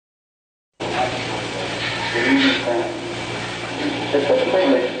Good evening, friends. It's a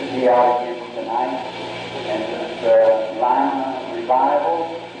privilege to be out here tonight, and this Lima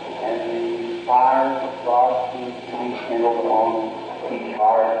revival and the fire of God seems to be kindled on each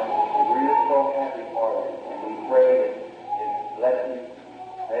heart. And we're so happy for it, and we pray that His blessing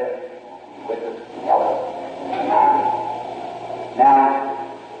rest with us help us tonight. Now,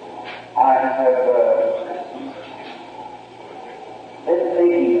 I have been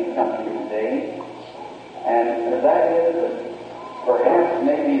thinking of something today, and that is that perhaps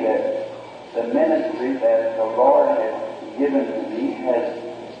maybe that the ministry that the Lord has given to me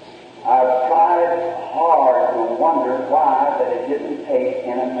I've tried hard to wonder why that it didn't take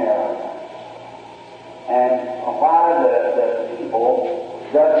in America, and why the people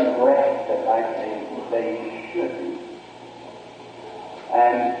doesn't grasp it like they should be.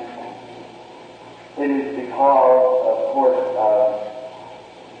 And it is because, of course,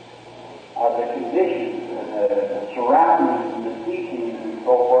 of the conditions and the surroundings and the teachings and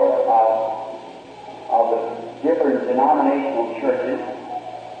so forth of the different denominational churches,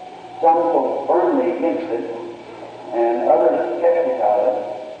 some so firmly against it and others skeptic of it,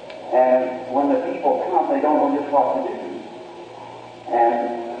 and when the people come they don't know just what to do. And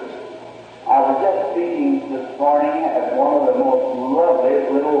I was just speaking this morning at one of the most lovely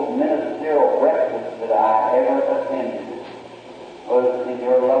little ministerial breakfasts that I ever attended. Was in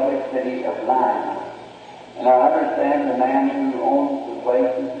your lovely city of Lima. And I understand the man who owns the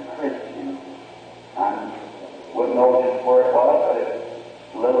place is a Christian. I wouldn't know just where it was, but it's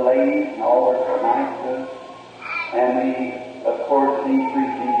little ladies and all were so nice to us. And of course, he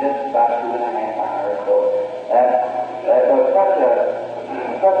preached just about 2.5 hours. So that was such a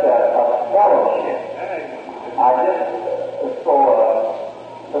fellowship. I just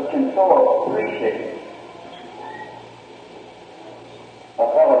can so appreciate a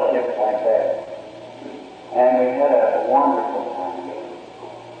fellowship like that. And we had a wonderful time.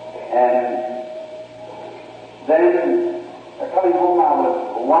 And then, coming home, I was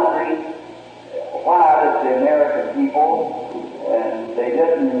wondering why does the American people, and they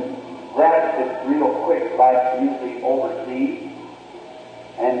didn't grasp it real quick like usually overseas,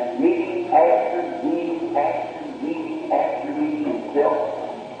 and meeting after meeting after meeting after meeting until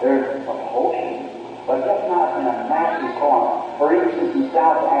there's compulsion, but just not in a massive form. For instance, in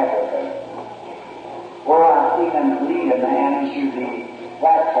South Africa, where I see them lead a man into the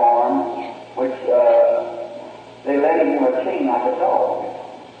platform, which they let him do a chain like a dog.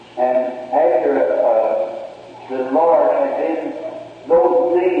 And after the Lord had been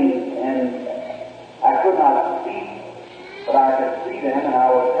those names, and I could not speak, but I could see them, and I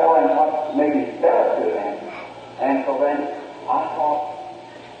would tell him what maybe spell to them. And so then I thought,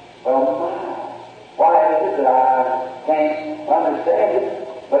 well, my. Why is it that I can't understand it?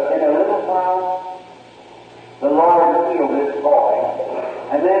 But in a little while, the Lord healed this boy.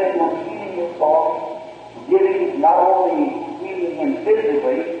 And then in healing this boy, giving not only healing him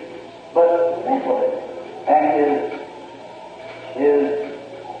physically, but mentally. And his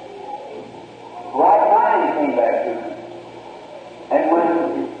right mind came back to him. And when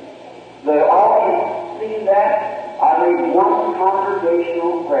the audience seen that, I made one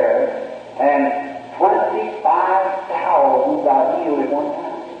congregational prayer, and 25,000 got healed at one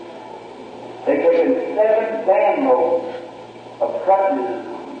time. They taken 7 van loads of crutches,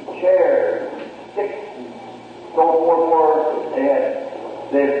 chairs, sticks, and so forth.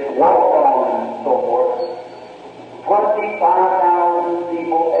 They walked on and so forth. 25,000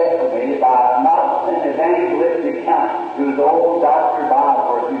 people estimated by not an evangelistic count. It was the old Dr.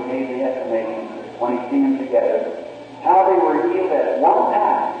 Bosworth who gave the estimation when he seen them together. How they were healed at one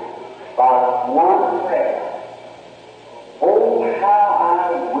time by one prayer. Oh, how I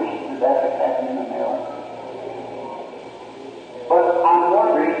wish that had happened in America. But I'm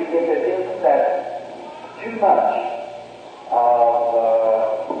wondering if it isn't that too much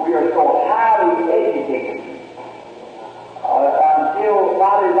we are so highly educated until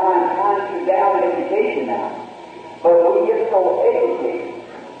Father Zion trying to down education now. But we get so educated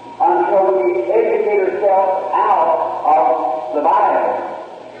until we educate ourselves out of the Bible.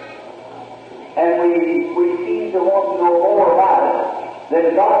 And we seem to want to know more about it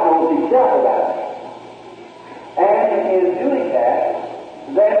than God knows Himself about it. And in doing that,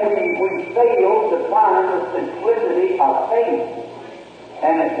 then we fail to find the simplicity of faith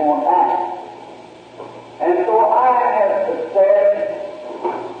and its own act. And so I have said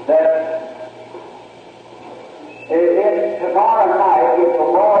that if tomorrow night, if the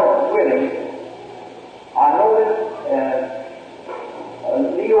Lord is willing, I noticed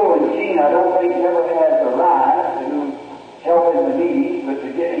Leo and Jean, I don't think never had the right to help in the meetings, but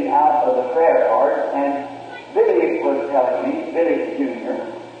to getting out of the prayer card. And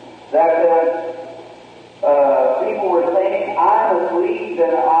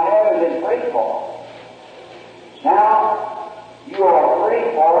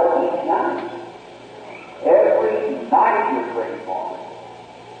each night. Every night you pray for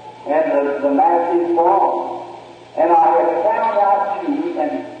them. And the massive throng. And I have found out too,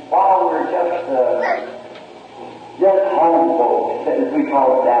 and while we're just home folks, as we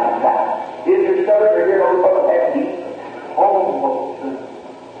call it downtown, is there starting to hear those folks have these home folks?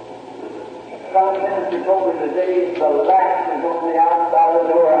 Some minister told me today the latch is on the outside of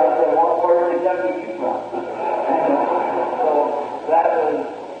the door. I said, what part of Kentucky you from? So that was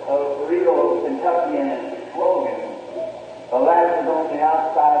a real Kentuckian slogan. The latch is on the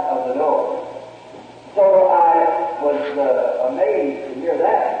outside of the door. So I was amazed to hear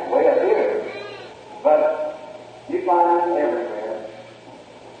that way up here. But you find them everywhere.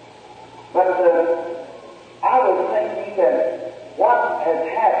 But I was thinking that what has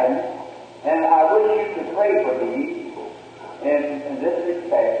happened, and I wish you could pray for me in this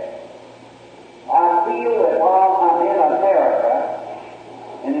respect. I feel that while I'm in America,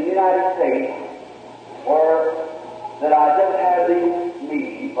 in the United States, where that I just had these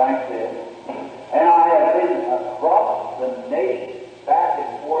meetings like this, and I have been across the nation, back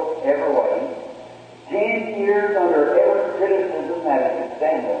and forth every way, 10 years under every criticism that it could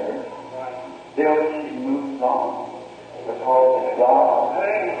stand under, still she moves on. Because it's God,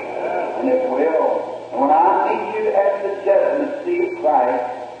 and it will. And when I meet you at the judgment seat of Christ,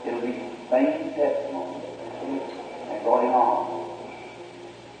 it'll be the same testimony and going on.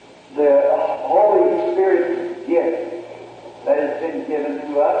 The Holy Spirit's gift that has been given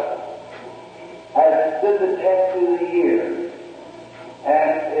to us has stood the test through the years.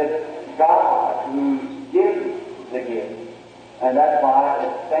 And it's God who gives the gift. And that's why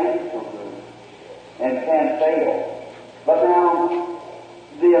it stands for good and can't fail. But now,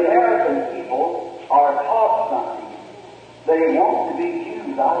 the American people are taught something. They want to be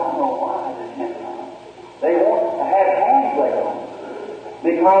Jews. I don't know why they can't. They want to have hands laid on them.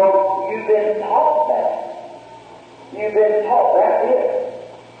 Because you've been taught that. You've been taught that's it.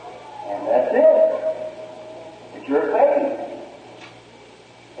 And that's it. It's your faith.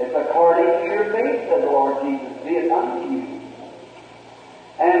 It's according to your faith, said the Lord Jesus, be it unto you.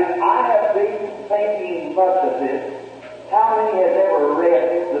 And I have been thinking much of this. How many has ever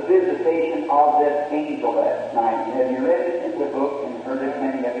read the visitation of that angel that night? Have you read it in the book and heard it?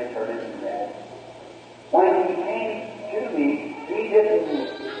 Many of you heard it and read it. When he came to me, he didn't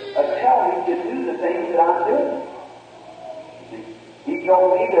tell me to do the things that I'm doing. He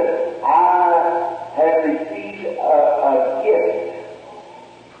told me that I had received a gift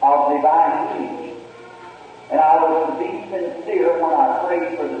of divine healing. And I was to be sincere when I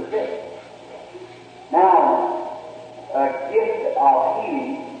prayed for the sick. Now, a gift of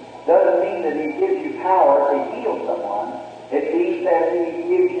healing doesn't mean that he gives you power to heal someone. It means that he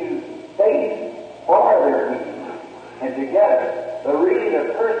gives you faith for their healing. And together, the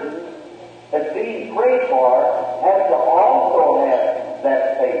really person that's being prayed for has to also have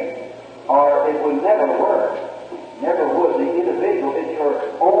that faith, or it would never work. Never would. The individual is your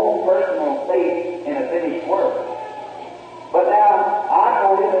own personal faith in a finished work. But now, I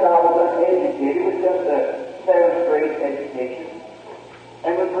told you that I was uneducated with just a 7th grade education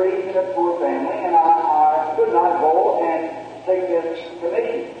and was raised in a poor family, and I could not go and take this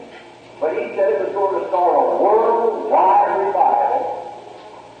commission. But he said it was going to start a worldwide revival,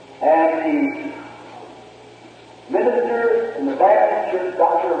 and the minister in the Baptist church,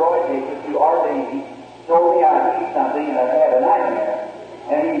 Dr. Roy Jacobs, who ordained me, told me I need something and I had a nightmare,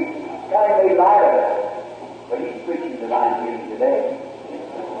 and he kind of made light of it. But he's preaching divine healing today.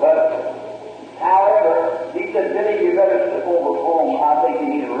 But however, he said, Billy, you better slip over home. I think you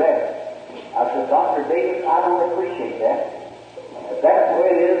need a rest. I said, Dr. Davis, I don't appreciate that. If that's the way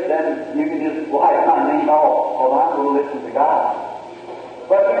it is, then you can just wipe my name off, because I'm going to listen to God.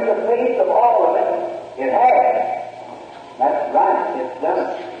 But in the face of all of it, it has. That's right, it's done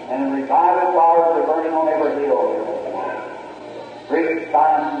it. And the revival flowers are burning on every hill here. Great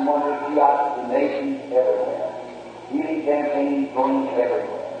signs and wonders throughout the nations everywhere. Healing campaigns going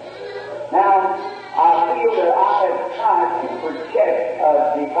everywhere. Now, I feel that I have tried to project a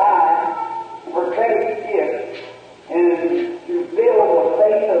divine prophetic gift and to build the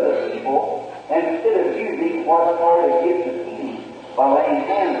faith of the people, and instead of using what's called a gift of healing by laying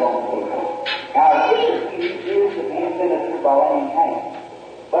hands on people. Now, a gift of healing is to be administered by laying hands.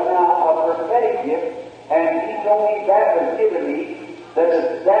 But now, a prophetic gift, and he told me that was given me, that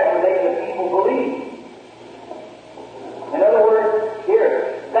would make the people believe. In other words,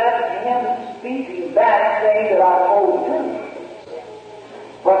 here, that's him speaking back, saying that I told the truth.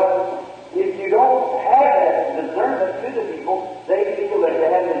 But if you don't have that discernment to the people, they feel that they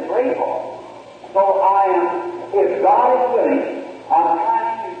haven't been prayed for. So if God is willing, I'm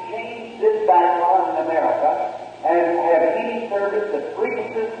trying to change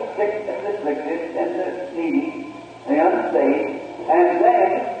sick and the afflicted and the needy, the unsaved, and then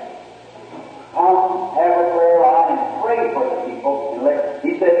come have a prayer line and pray for the people.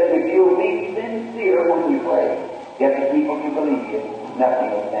 He said, if you'll be sincere when you pray, get the people to believe you,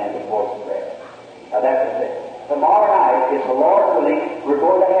 nothing will stand before the prayer. Now that's it. Tomorrow night, if the Lord willing, we're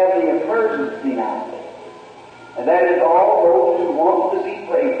going to have the emergency night. And that is all those who want to be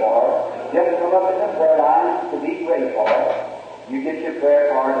prayed for, just come up in the prayer line to be prayed for. You get your prayer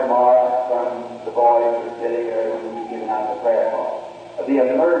card tomorrow from the boys or Billy or who's giving out the prayer card. The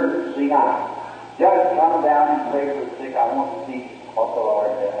emergency night. Just come down and pray for the sick. I want to see what the Lord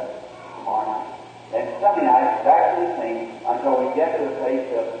does tomorrow night. And Sunday night, exactly the same until we get to the place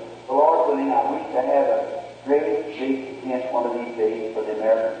of the Lord willing. I wish to have a great big tent one of these days for the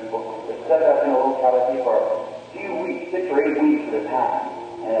American people to set up in a locality for a few weeks, 6 or 8 weeks at a time.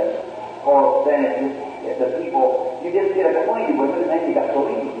 For then if the people, you just get acquainted with it, and then you got to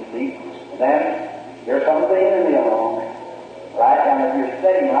leave, you see. And then there's something in the along. Right? And if you're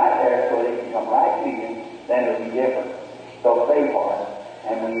sitting right there so they can come right to you, then it'll be different. So pray for us.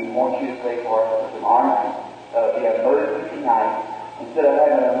 And we want you to pray for us tomorrow night. The emergency night. Instead of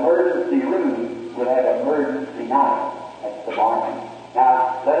having an emergency room, we'll have an emergency night. That's tomorrow night.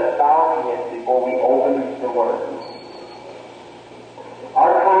 Now, let us bow our heads before we open the Word.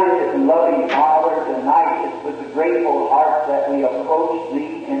 Our kind and loving Father, tonight it's with a grateful heart that we approach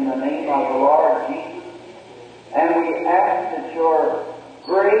Thee in the name of the Lord Jesus. And we ask that Your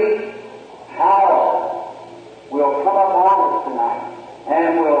great power will come upon us tonight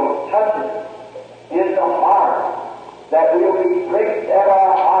and will touch us in the heart, that we'll be pricked at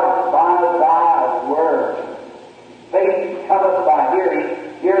our hearts by Thy Word. Faith cometh by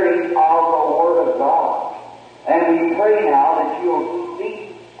hearing, hearing of the Word of God. And we pray now that You'll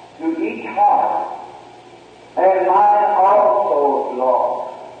speak to each heart, and mine also,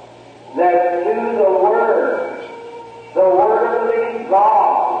 Lord, that through the Word of the living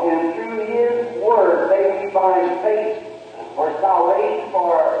God, and through His Word, may we find faith for salvation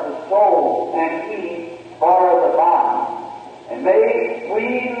for the soul and healing for the body. And may we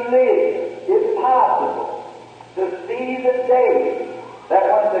live, if possible, to see the day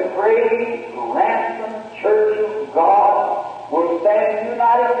that when the great ransomed church of God will stand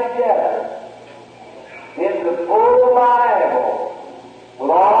united together in the full Bible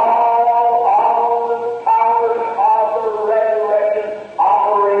with all the powers of the resurrection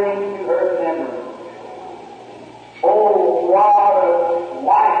operating to her members. Oh, what a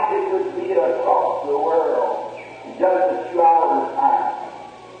light it would be across the world in just a few hours' time.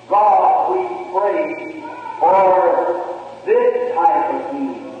 God, we pray for this type of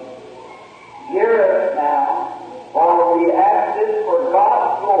healing. Hear us now, for we ask this for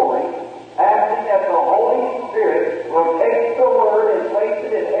God's glory, asking that the Holy Spirit will take the Word and place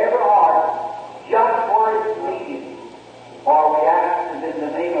it in every heart just where it's needed. For we ask it in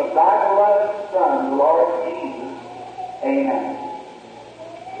the name of Thy beloved Son, the Lord Jesus. Amen.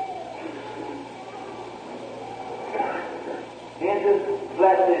 In this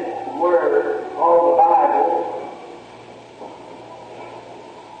blessed Word called the Bible,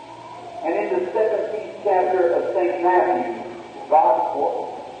 and in the 17th chapter of St. Matthew's Gospel,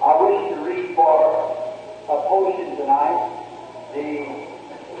 I wish to read for a portion tonight the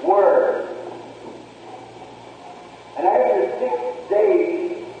Word. And after 6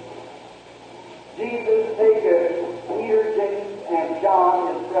 days, Jesus taketh Peter, James, and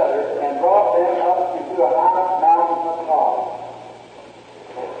John, his brother, and brought them up into a high mountain apart,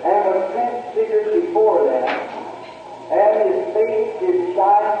 and was transfigured before them, and his face did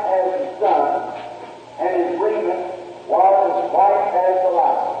shine as the sun, and his raiment was as white as the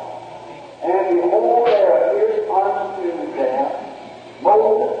light. And behold, there appeared unto them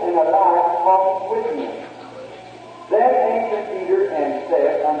Moses and Elias talking with him. Then answered Peter and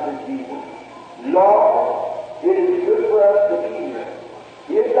said unto Jesus, Lord, it is good for us to be here.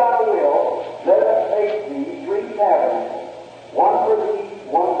 If Thou wilt, let us make thee 3 tabernacles, one for thee,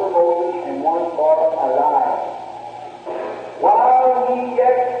 one for Moses, and one for Elias. While we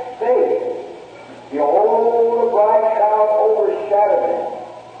yet spake, behold, a bright cloud overshadowed them.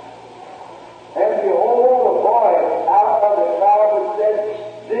 And behold, a voice out of the cloud which said,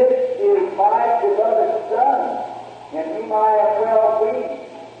 This is my beloved Son, in whom I am well pleased.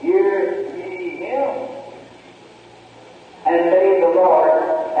 Hear ye him. And may the Lord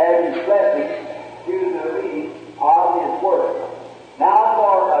add His blessing to the reading of His Word. Now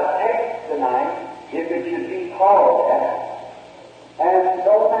for a text tonight, if it should be called that. And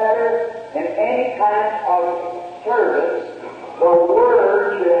no matter in any kind of service, the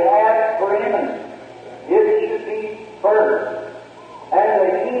Word should have preeminence. It should be first. And the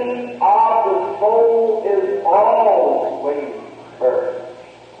healing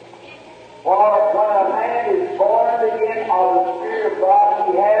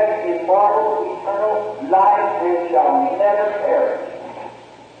never perish.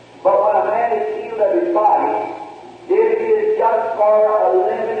 But when a man is healed of his body, it is just for a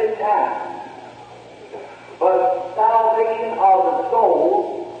limited time. But salvation of the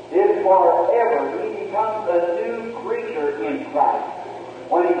soul is forever. He becomes a new creature in Christ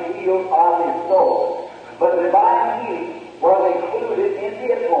when he's healed of his soul. But divine healing was included in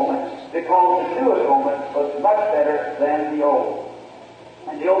the atonement because the new atonement was much better than the old.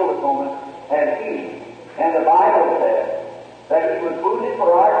 And the old atonement had healing. And the Bible says that he was wounded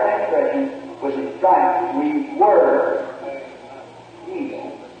for our transgressions, with his stripes we were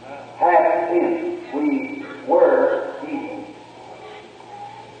healed. Past tense, we were healed.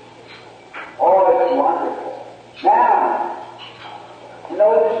 Oh, it's wonderful. Now,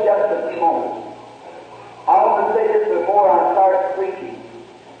 notice just a few moments. I want to say this before I start preaching,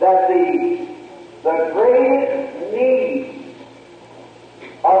 that the greatest need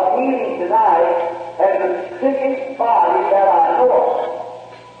of healing tonight has the sickest body that I know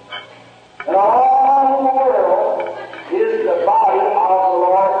of. And all the world is the body of the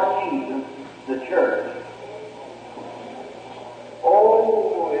Lord Jesus, the church.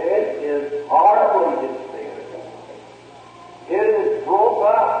 Oh, it is horribly disfigured. It is broke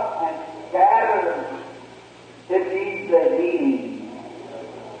up and scattered. It needs a healing.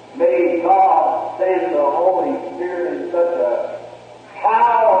 May God send the Holy Spirit in such a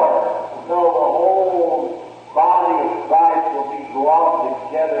power so the whole body of Christ will be brought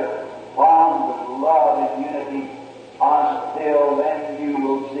together from love and unity until then you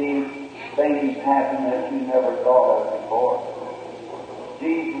will see things happen that you never thought of before.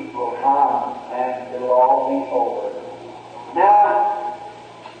 Jesus will come and it'll all be over. Now,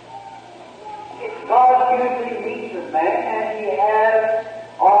 God usually meets with man, and He has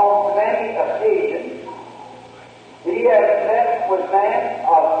on many occasions. He has met with man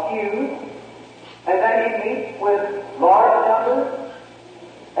of few, and then He meets with large numbers,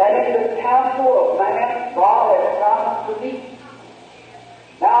 and in the council of man, God has come to meet.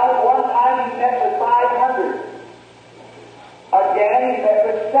 Now, at one time He met with 500. Again He met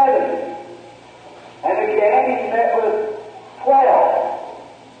with 70. And again He met with 12.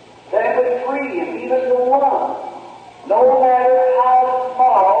 Then with 3, and even to 1. No matter how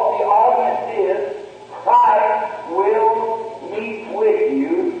small the audience is, Christ will meet with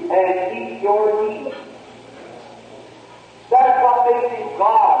you and meet your needs. That's what makes Him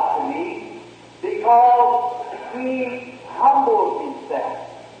God to me, because He humbles Himself.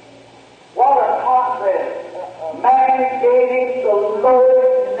 What a contrast. Man gave Him the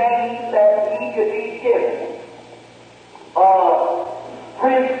lowest name that He could be given.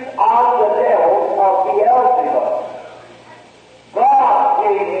 Prince of the devils of Beelzebub. God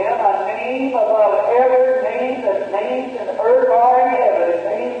gave Him a name above every name that's named in earth or in heaven, and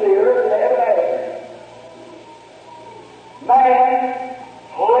named the earth and heaven has. Man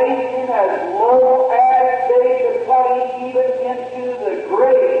placed Him as low as they could put Him even into the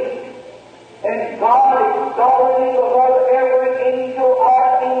grave, and God exalted Him above every angel,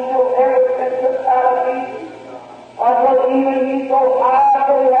 archangel, every principality, until even He's so high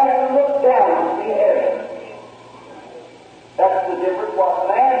that He has to look down and see heaven. That's the difference what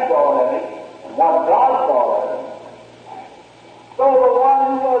man thought of Him and what God thought of Him. So the one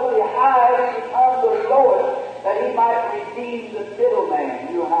who was the highest becomes the lowest, that He might redeem the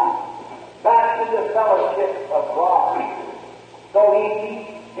middleman, you and I, back to the fellowship of God. So He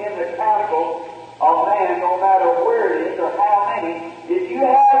meets in the council of man, no matter where it is or how many. If you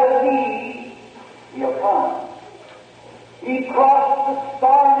have a need, He'll come. He crossed the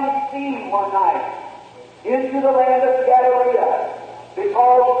stormy sea one night into the land of Galilee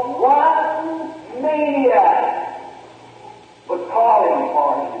because one maniac was calling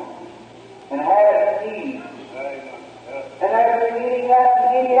for Him and had need. And after meeting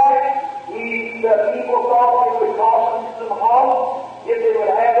that maniac, the people thought they would toss him to some hogs if they would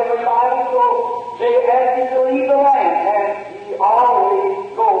have the revival, so they asked Him to leave the land, and He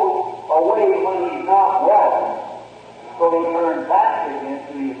always goes away when He's not welcome. So He turned back again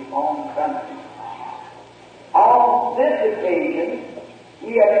to His own country. On this occasion,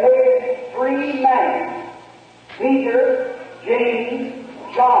 He had taken 3 men, Peter, James,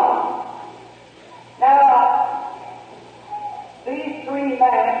 John. Now, these 3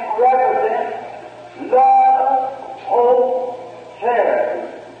 men represent love, hope, charity.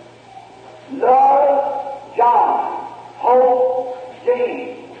 Love, John. Hope,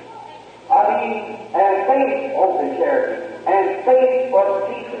 James. And faith, hope, and charity. And faith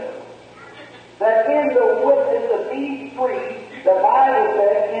was Peter. That in the witness of these 3, the Bible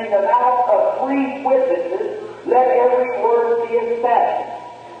says, in the mouth of 3 witnesses, let every word be established.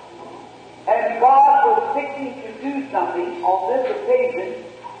 And God was was fixing to do something on this occasion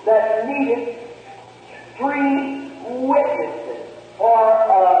that needed 3 witnesses for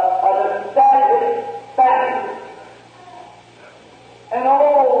an established family. And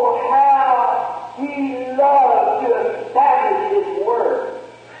oh, how he loved to establish his word.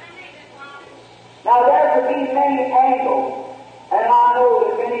 Now there could be many angles, and I know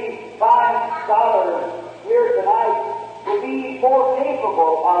that many fine scholars here tonight will be more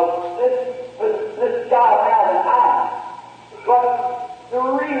capable of this job now than I. But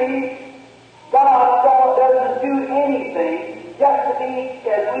really, God doesn't do anything just to be,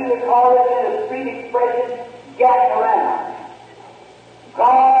 as we would call it in a street expression, gassing around.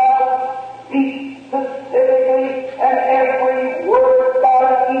 God speaks specifically, and every word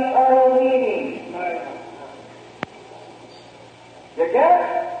got an eternal meaning. You get it?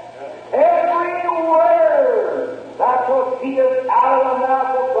 Every word that proceedeth out of the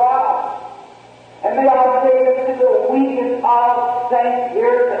mouth of God. And may I say this to the weakest of saints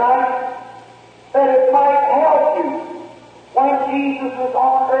here tonight, that it might help you. When Jesus was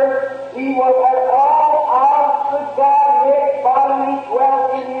on earth, He was at all of the Godhead bodily dwelt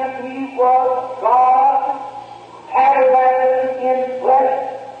in Him. He was God, tabernacling in flesh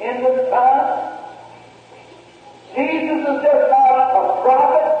in the Son. Jesus was just not a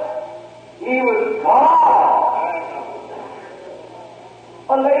prophet, He was God.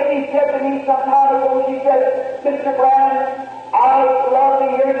 A lady said to me some time ago, she said, Mr. Brown, I would love to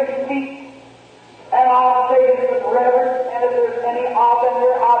hear you speak. And I'll say this with reverence, and if there's any offense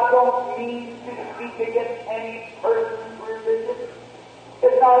there, I don't mean to speak against any person's religion.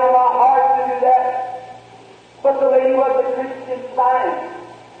 It's not in my heart to do that. But the lady was a Christian Science.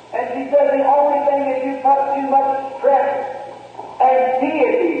 And she said the only thing is you put too much stress and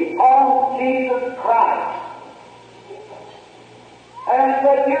deity on Jesus Christ. And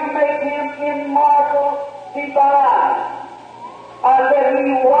said you make Him immortal, divine. I said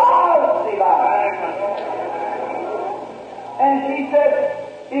He was divine. And she said,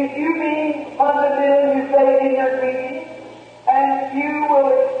 if you being fundamental, you say in your preaching, and you will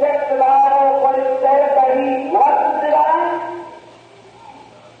accept the Bible when it says that He wasn't divine?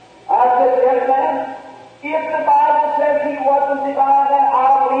 I said, yes, ma'am. If the Bible says He wasn't divine, then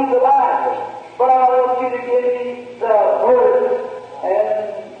I'll believe the Bible. But I want you to give me the verse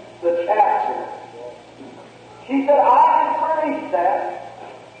and the chapter. She said, I can furnish that.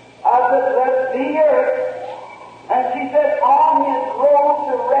 I said, let's be here. And she said, on His road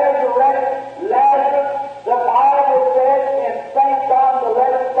to resurrect Lazarus, the Bible says in St. John the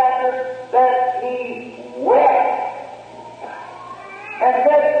 11th chapter that He wept. And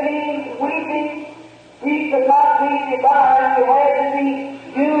said, being weeping, He could not be divine, He had to be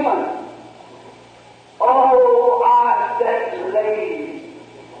human. Oh, I said, lady,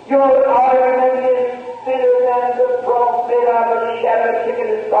 your argument is thinner than the prophet of a shattered chicken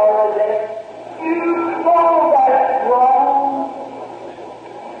and starved death. You know that's wrong.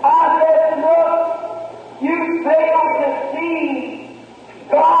 I said, look, you fail to see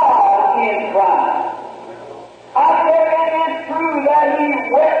God in Christ. I said, it is true that He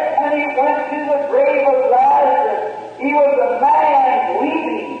wept when He went to the grave of Lazarus. He was a man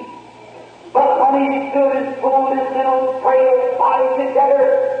weeping. But when He stood and pulled His little frail body together,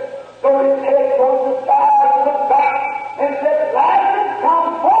 so His head towards the sky, looked back, and said, Lazarus, come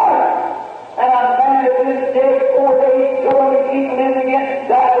forth. And a man that had been dead 4 days, surely keep living again.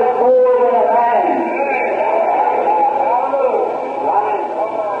 That was more than a man.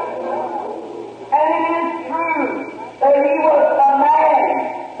 And it is true that He was a man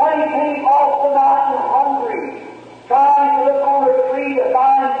when He came off the mountain hungry, trying to look on a tree to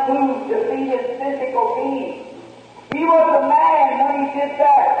find food to feed His physical needs. He was a man when He did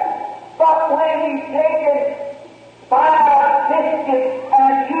that. But when He taken 5 biscuits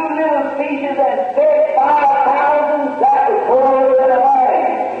and 2 little fishes and fed 5,000, that was more than a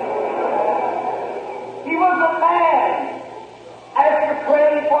man. He was a man. After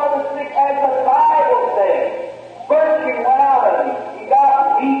praying for the sick, as the Bible says, virtue went out of him. He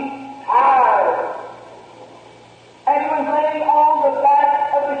got weak, tired. And he was laying on the back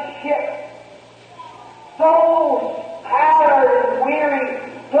of the ship, so tired and weary,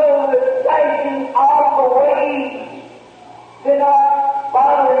 so the dashing of the waves did not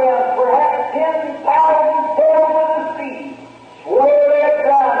bother him. Perhaps 10,000 sailors of the sea swore they had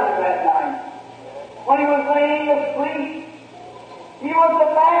drowned him that night. When he was laying asleep, he was a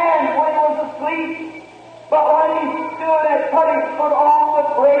man when he was asleep. But when he stood and put his foot on the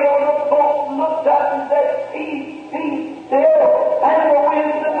brail of the boat, looked up and said, peace, peace, still, and the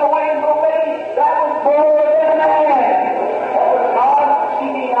winds and the waves obeyed, that was more than a man. That was God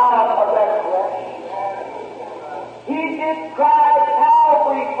speaking out of that flesh.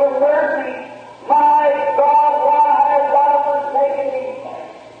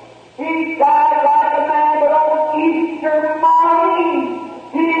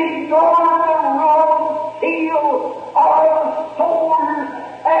 on the road seal of the sword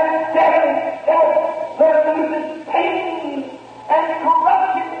and death itself. There is pain and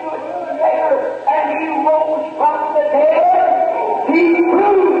corruption to its maker, and He rose from the dead. He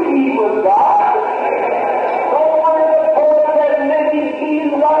proved He was God. So when the poet said, living He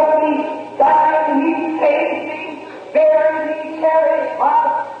loved me, dying He saved me, buried He carried my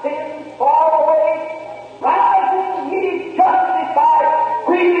sins far away, rising He justified,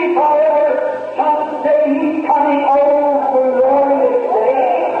 breathing forever, someday He's coming over for glorious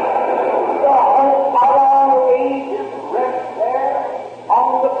day. The hope of our ages rests there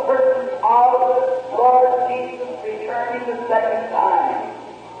on the person of the Lord Jesus returning the second time.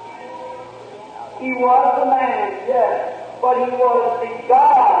 He was a man, yes, but He was the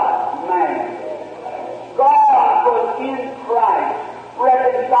God-man. God was in Christ,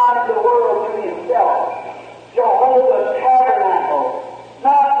 reconciling the world to Himself. Jehovah's tabernacle.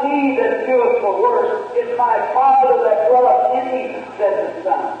 Not me that doeth the work, it's my Father that dwelleth in me, said the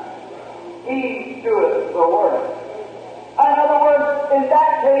Son. He doeth the work. In other words, in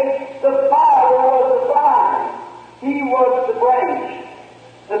that case, the Father was the vine. He was the branch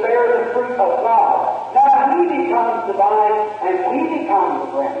to bear the fruit of God. Now He becomes the vine, and we become the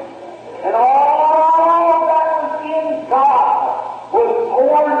branch. And all that was in God was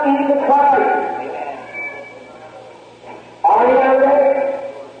poured into Christ. Are you ready?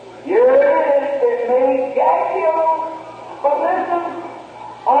 Here it is. It may get you, but listen,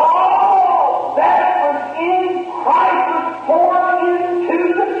 all that was in Christ was poured into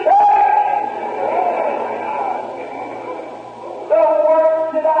the church. The work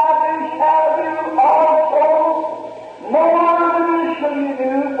that I do shall do also, more than shall you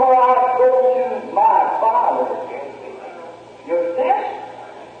do, for I go to my Father. You see?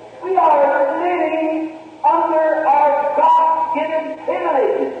 We are living under our God-given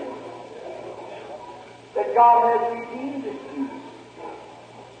privileges that God has redeemed us to.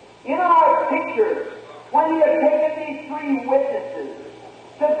 In our picture, when He had taken these three witnesses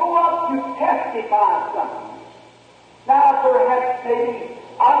to go up to testify something. Now, perhaps maybe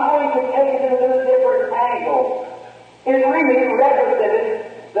I'm going to take it in a little different angle. It really represented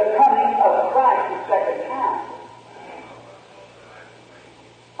the coming of Christ the second time.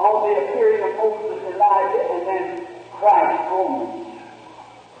 On the appearing of Moses, Elijah, and then Christ only.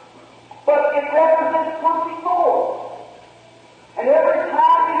 But it represents something more. And every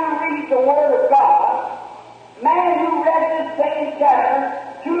time you read the Word of God, man who read this same chapter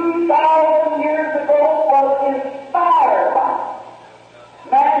 2,000 years ago was inspired by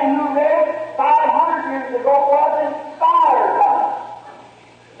it. Man who read it 500 years ago was inspired by it.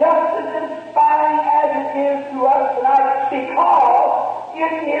 Just as inspiring as it is to us tonight, because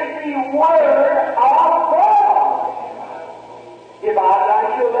it is the Word of God. If I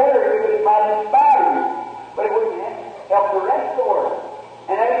write you a letter, it might inspire you, but it wouldn't help the rest of the world.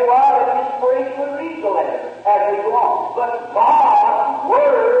 And after a while, the inspiration would read the letter as we go on. But God's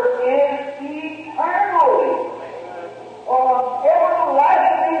Word is eternally, from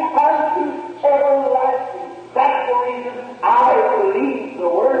everlasting unto everlasting. That's the reason I believe the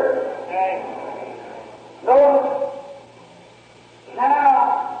Word. Notice,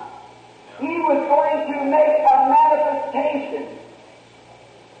 now, He was going to make a manifestation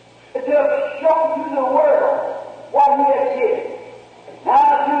to show to the world what He had did. Now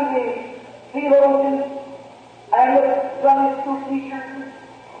to the theologians and the Sunday school teachers,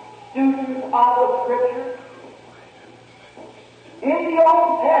 students of the Scripture, in the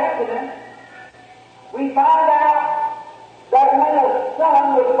Old Testament, we find out that when a son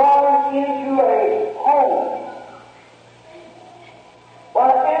was born into a home,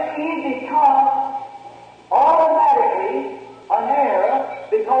 well, he becomes automatically an heir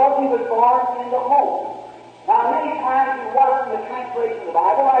because he was born in the home. Now, many times you watch in the translation of the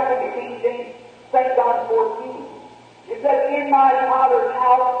Bible, like in the King James, St. John 14, it says, "In my Father's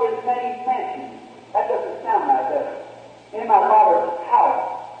house is many mansions." That doesn't sound right, does it? In my Father's house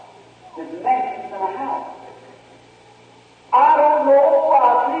is mansions in a house. I don't know,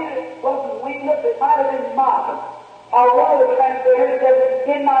 I believe it wasn't Wycliffe, it might have been Moffat, or one of the translators says,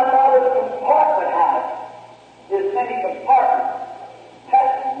 "In my Father's compartment house is many compartments."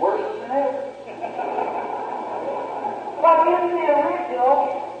 That's worse than ever. But in the original,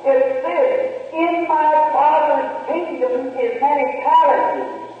 it says, "In my Father's kingdom is many palaces."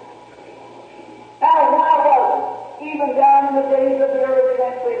 Now, why was it? Even down in the days of the early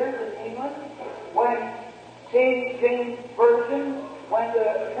translators in England, when King James Version, when the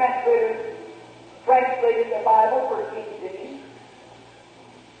translators translated the Bible for King James,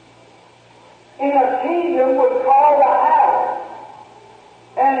 in a kingdom was called a house.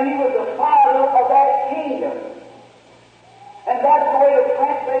 And and He was the Father of that kingdom. And that's the way the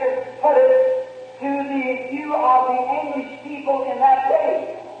translators put it to the view of the English people in that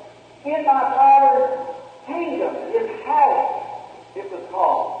day. In my Father's kingdom, His house, it was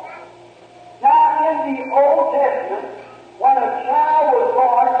called. Now, in the Old Testament, when a child was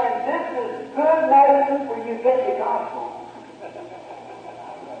born, and this is good medicine for you Pentecostals.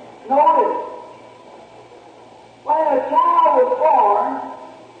 Notice, when a child was born,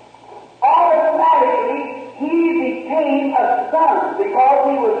 automatically he became a son because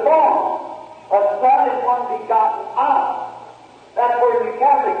he was born. A son is one begotten of. That's where you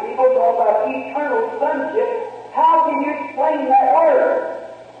Catholic people know about eternal sonship. How can you explain that word?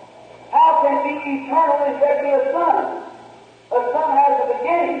 How can it be eternal if there be a son? A son has a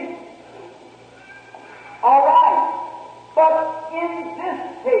beginning. All right. But in this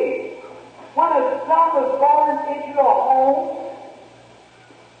case, when a son was born into a home,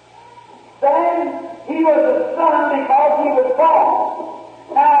 then he was a son because he was born.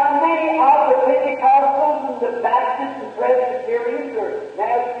 Now, many of the Pentecostals and the Baptists and Presbyterians or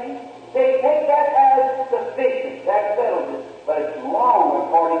Nazarenes, they take that as sufficient. That settles it. But it's wrong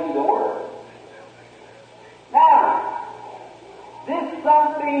according to the Word. Now, this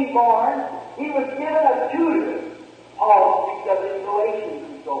son being born, he was given a tutor. Paul speaks of it in Galatians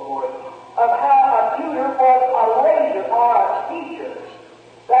and so forth, of how a tutor was a later or a teacher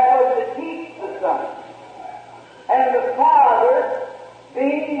that was to teach the son. And the father,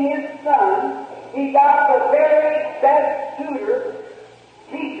 being his son, he got the very best tutor,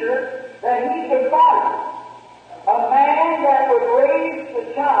 teacher, that he could find. A man that would raise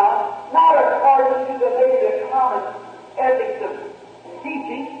the child, not according to the maybe common ethics of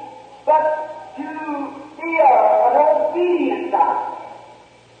teaching, but to be an obedient child.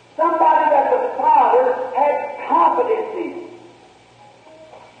 Somebody that the father had confidence in.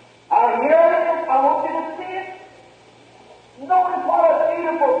 Now here it is, I want you to see it. Notice what a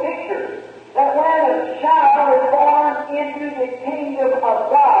beautiful picture, that when a child is born into the kingdom of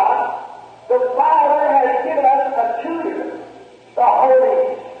God, the Father has given us a tutor, the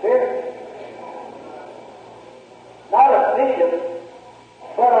Holy Spirit. Not a bishop,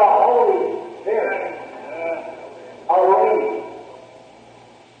 but a Holy Spirit. A race.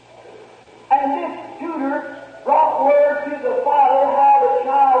 And this tutor brought word to the Father how the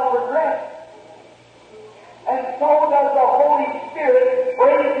child progressed. And so does the Holy Spirit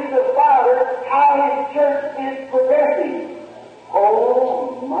bring to the Father how His church is progressing.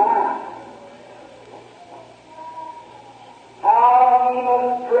 Oh my! How we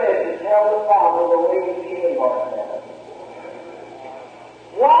must dread to tell the Father the way we behave ourselves.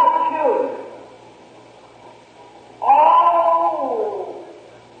 What children? Oh,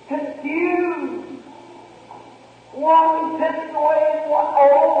 confused. One this way, one,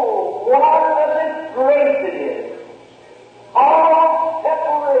 oh, what a disgrace it is. All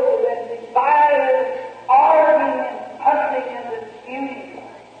separated and divided, arguing and fussing and disputing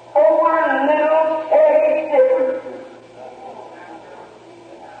over little petty differences.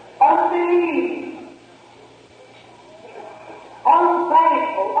 Unbelieving,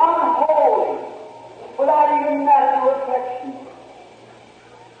 unthankful, unholy, without even natural affection,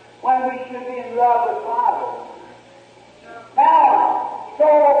 when we should be in love with God. Now, so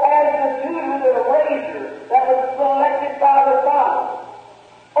as the tutor, the raiser that was selected by the Father,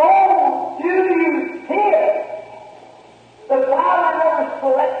 oh, do you see it? The Father never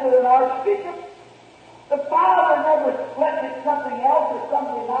selected an archbishop. The Father never selected something else or some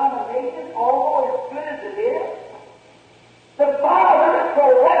denomination, although as good as it is. The Father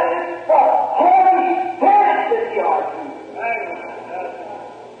selected the Holy Spirit to be our tutor.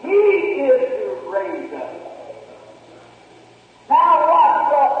 He is to raise us. Now watch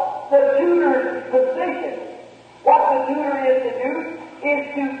the tutor's position. What the tutor is to do is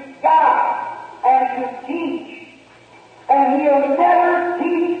to guide and to teach. And he'll never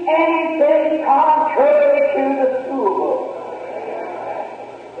teach anything contrary to the school book.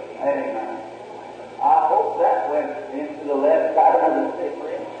 Amen. I hope that went into the left side of the stick.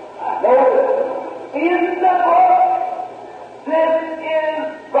 Notice, in the book, this is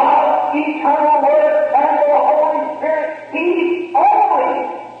God's eternal Word and the Holy Spirit. He's only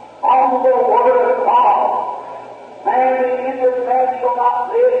on the Word of God. Man, the inner man shall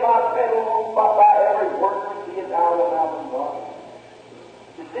not live by bread alone, but by every word which is out of the mouth of God.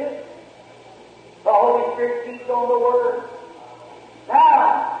 Is this? The Holy Spirit teaches on the Word.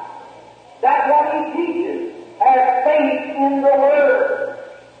 Now, that's what He teaches. Have faith in the Word.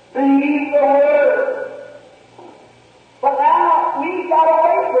 Believe the Word. But now, we got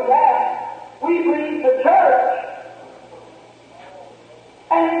away from that. We believe the church.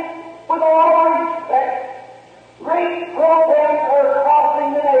 And with all respect, great programs are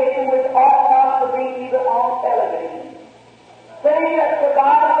crossing the nation which ought not to be even on television, saying that the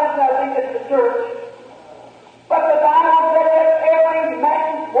Bible is nothing, it's the church. But the Bible said that every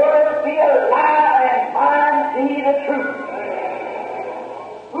man's word be a lie and mine be the truth.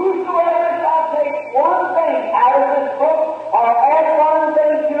 Whosoever shall take one thing out of this book or add one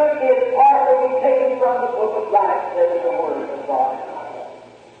thing to it is part will be taken from the book of life, says the word of God.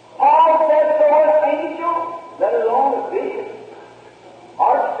 Paul says to an angel, let alone a bishop,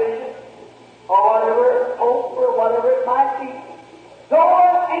 archbishop, or whatever, pope, or whatever it might be, though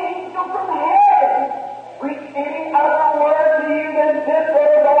an angel from heaven preach any other word to you than this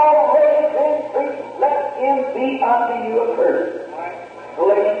word already been preached, let him be unto you accursed.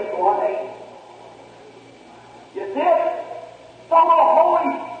 Galatians 1:8. You see it? So the Holy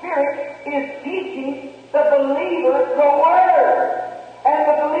Spirit is teaching the believer the Word. And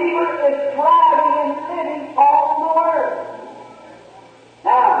the believer is thriving and living on the Word.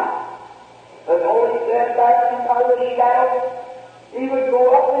 Now, the Holy Spirit back in the shadow, he would go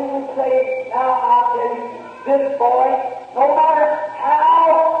up and he would say, now I'll tell you, this boy, no matter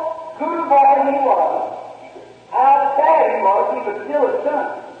how good a boy he was, how bad he was still a son.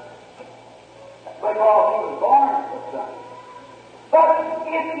 Because he was born as a son. But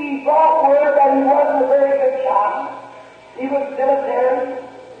if he brought word that he wasn't a very good child, he was military,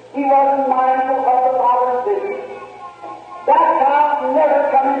 he wasn't mindful of the Father's business, that child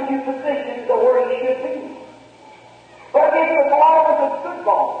never come into position to where he should be. But if the boy was a good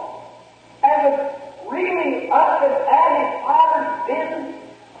boy and was really up and at his father's business,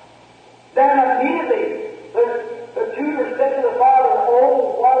 then immediately the tutor said to the father,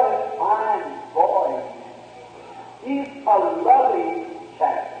 oh, what a fine boy. He's a lovely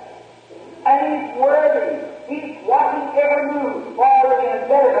chap. And he's worthy. He's watching every move for the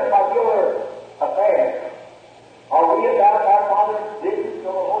betterment of your affairs. Are we about our Father's business of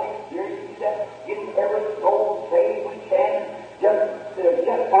the Holy Spirit? He said, getting every soul saved we can, just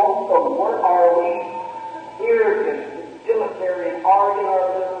on the word. Are we here to dilatory and arguing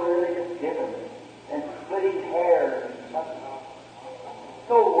our little religious differences and splitting hairs and such?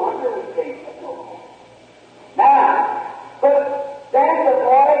 No wonder we take it so long. Now, but then the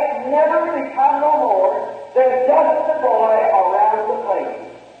boy never become no more than just a boy around the place.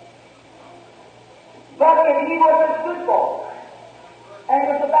 But if he was a good boy, and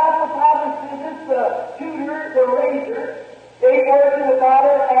was about the Father's business, the tutor, the raiser, gave word to the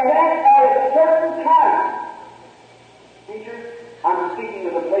Father, and then at a certain time, teacher, I'm speaking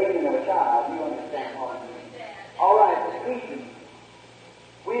of the placing of a child, you understand what I mean? All right, speaking.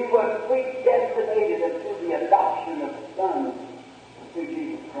 We were predestinated unto the adoption of sons through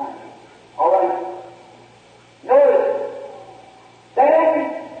Jesus Christ. All right. Notice,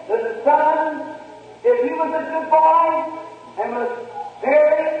 then the son, if he was a good boy and was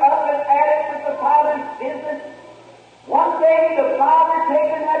very up and at it with the Father's business, one day the Father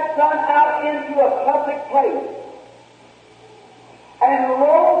taking that son out into a public place and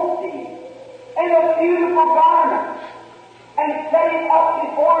robed him in a beautiful garment and set him up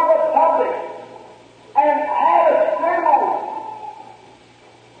before the public and had a ceremony.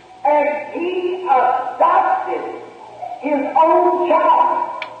 And he adopted his own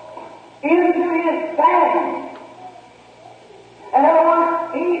child into his family. In other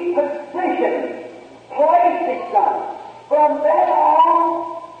words, he positioned, placed his son. From then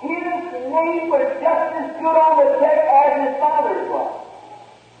on, his name was just as good on the text as his father's was.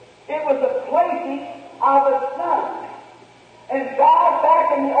 It was the placing of a son. And God,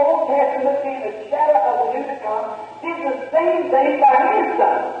 back in the Old Testament, being the shadow of the new to come, did the same thing by his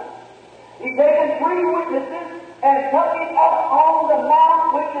son. He taken 3 witnesses and took him up on the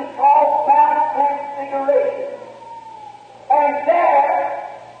mount which is called Mount Transfiguration. And there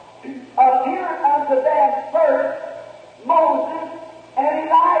appeared unto them first Moses and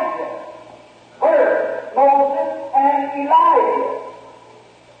Elijah. First, Moses and Elijah.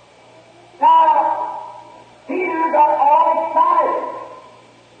 Now, Peter got all excited.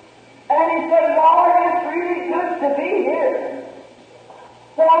 And he said, Lord, it's really good to be here.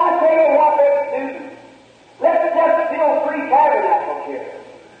 So I tell you what let's do. Let's just build 3 tabernacles here.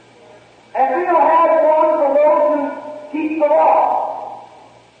 And we'll have one for those who keep the law.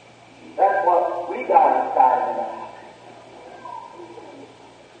 That's what we got excited about.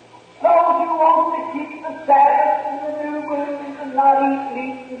 Those who want to keep the Sabbath and the new moons and not eat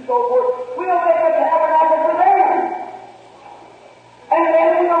meat and so forth, we'll make a tabernacle for them. And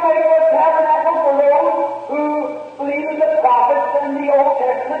then we'll make a tabernacle for those who believe in the prophets and the Old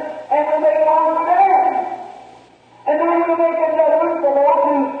Testament, and we'll make one for them. And then we'll make another one for those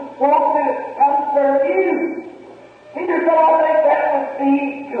who want to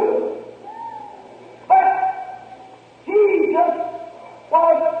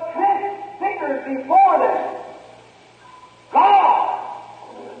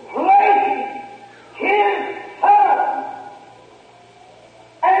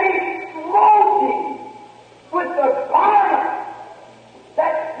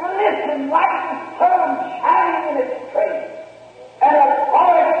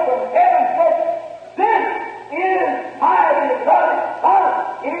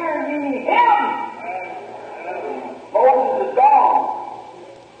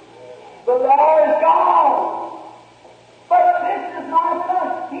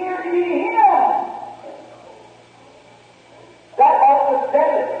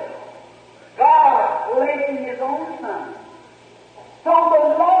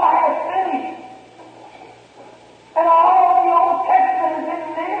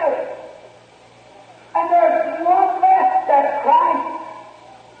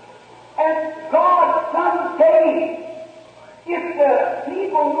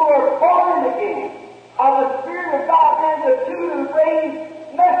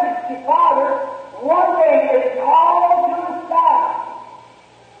one day is called to the side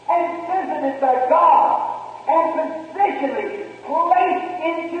and visited by God and positionally placed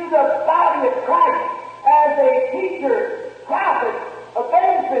into the body of Christ as a teacher, prophet,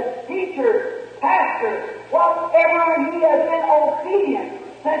 evangelist, teacher, pastor, whatever he has been obedient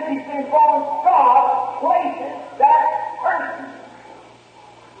since he's been born, God places that person.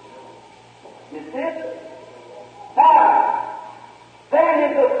 You see? Now, then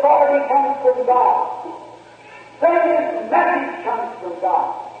his authority comes from God. Then his message comes from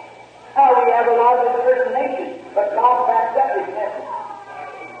God. Now we have a lot of impersonation, but God backs up his message.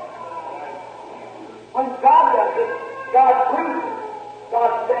 When God does it, God proves it.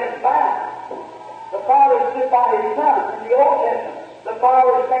 God stands by. The Father stood by his Son in the Old Testament. The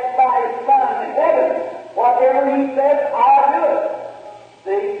Father stands by his Son in heaven. Whatever he says, I'll do it.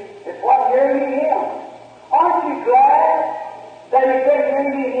 See? It's what you're in him. Aren't you glad that he said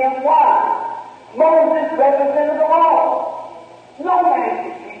you're in him? Why? Moses represented the law. No man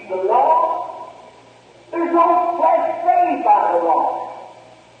can keep the law. There's no flesh saved by the law.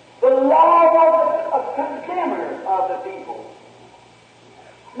 The law was a condemner of the people.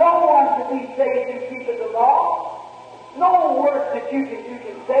 No one can be saved in keeping the law. No work that you can do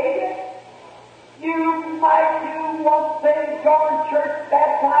can save it. You might do one thing, join church,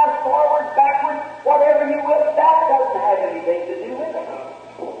 baptize, forward, backward, whatever you will. That doesn't have anything to do with it.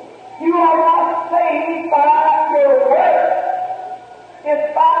 You are not saved by your works. It's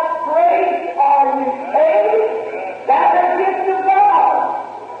by grace are you saved. That's a gift of God.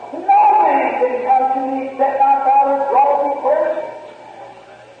 No man can come to me except my Father draws me first.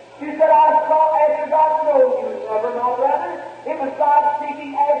 You said, I sought after God knows you. Never, my brother. It was God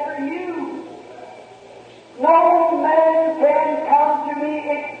seeking after you. No man can come to me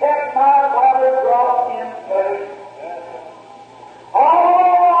except my Father draws him first.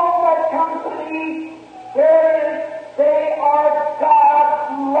 All that come to me, they are God's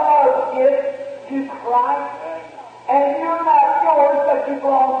love gift to Christ. And you're not yours, but you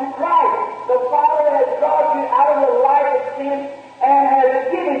belong to Christ. The Father has brought you out of the life of sin and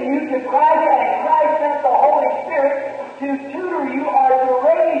has given you to Christ, and Christ sent the Holy Spirit to tutor you or to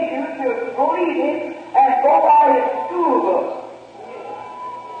raise you to believe Him and go by His school book.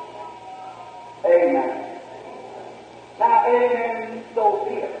 Amen. Now, amen, so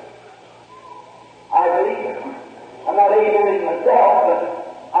be it. I believe it. I'm not amening myself, but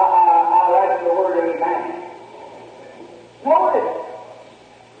I like the word amen. Notice,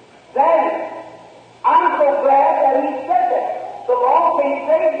 then, I'm so glad that He said that. The law can't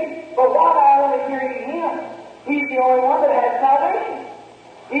save you, but why I only hear Him? He's the only one that has salvation.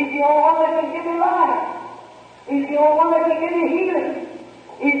 He's the only one that can give you life. He's the only one that can give you healing.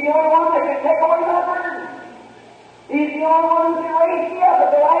 He's the only one that can take away my burden. He's the only one who can raise you up at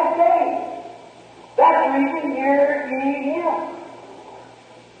the last day. That's the reason you're in Him.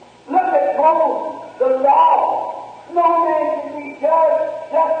 Look at Moses, the law. No man can be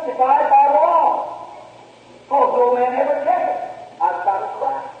justified by the law. Because no man ever kept it outside of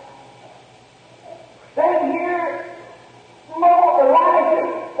Christ. Then here, Elijah.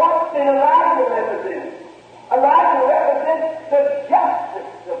 What did Elijah represent? Elijah represents the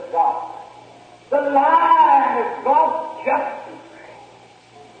justice of God. The line of God's justice.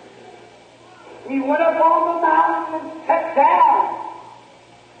 He went up on the mountain and sat down.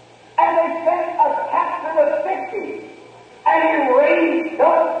 And they sent a captain of 50. And he raised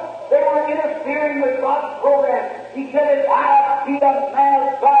up. They were interfering with God's program. He said, if I be a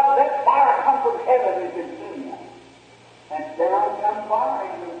man of God, let fire come from heaven and consume them. And down comes fire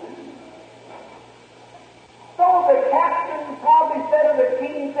and consume them. So the captain probably said to the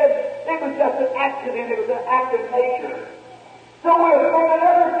king, said, it was just an accident, it was an act of nature. So we'll send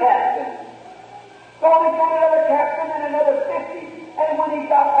another captain. So they sent another captain and another 50. And when he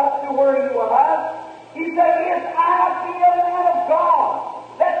got up to where he was, he said, if I be a man of God,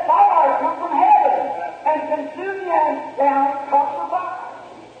 let fire come from heaven and consume you, and down comes the fire.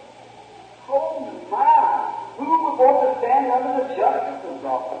 Oh my! Who was going to stand under the justice of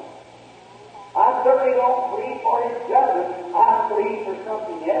God? I certainly don't plead for His justice. I plead for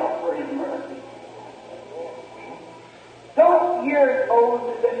something else, for His mercy. Don't hear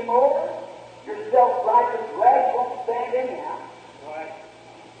Moses anymore. Your self-righteous rags won't stand anyhow.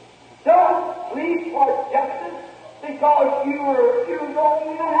 Don't plead for justice because you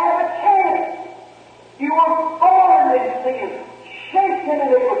don't even have a chance. You were born in sin, shaped in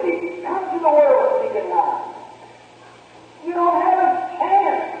iniquity, come to the world seeking life. You don't have a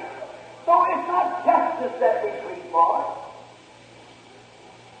chance. So it's not justice that we plead for.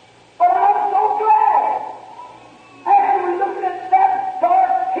 But I'm so glad, after we look at that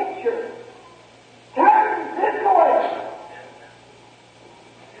dark picture,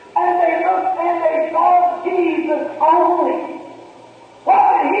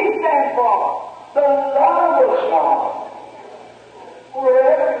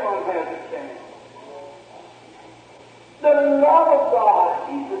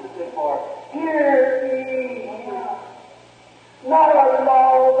 Jesus stood for. Hear ye Him. Not our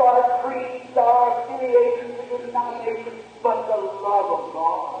laws, our creeds, our affiliations and denominations, but the love of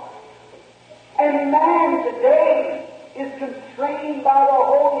God. And man today is constrained by the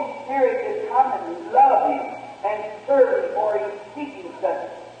Holy Spirit to come and love Him and serve Him, for He's seeking us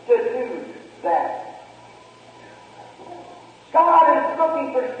to do that. God is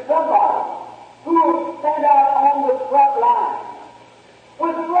looking for somebody who will stand out on the front line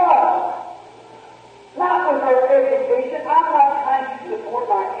with love, not with their education. I'm not trying to support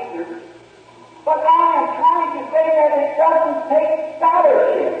my ignorance, but I am trying to say that it doesn't take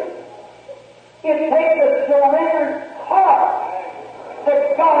scholarship. It takes a surrendered heart that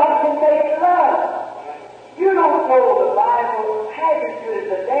God can make love. You don't know the Bible half as good as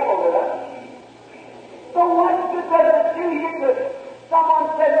the devil does. So what good does it do you to someone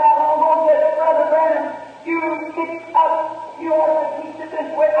said, "Oh, said, Brother Branham, you mix up, you ought to teach it this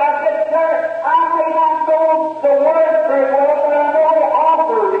way." I said, "Sir, I may not know the word very well, but I know the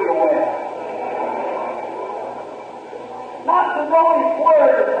author real well." Not to know His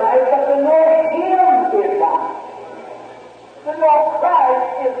word is right, but to know Him is right. To know Christ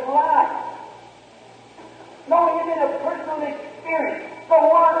is life. Knowing it in a personal experience. The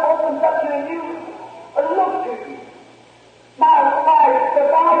Word opens up to a new look to you. My wife, the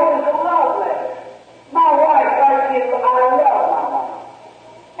Bible is a love letter. My wife writes me, I love my wife.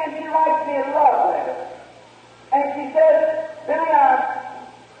 And she writes me a love letter. And she says, "Billy, I'm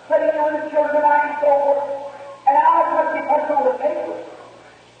sitting here with the children and so forth, and I like what she puts on the paper.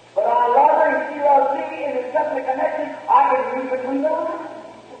 But I love her and she loves me, and it's just a connection I can read between the lines."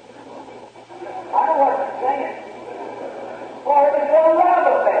 I know what she's saying. For it's a love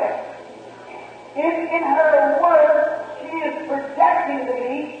affair. In her word, she is projecting to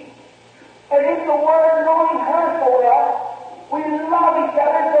me, and in the word, knowing her so well, we love each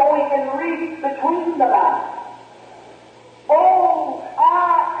other so we can read between the lines. Oh, I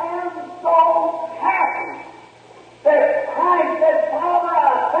am so happy that Christ said, "Father,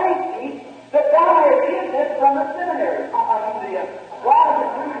 I thank Thee that Thou hast hid this from the seminary." Why is it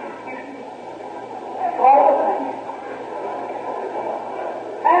true? That's all the thing.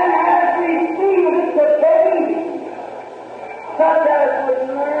 And has received the baby, such as would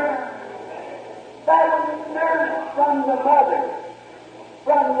nurse from the mother,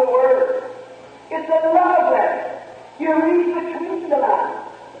 from the Word. It's a love letter. You read between the lines.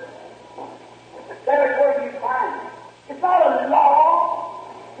 There's where you find it. It's not a law,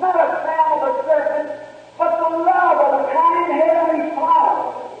 not a sound of a serpent, but the love of a kind heavenly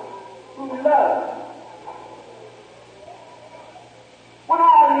Father who loves. When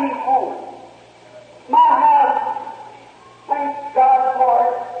I leave home, my house, thank God for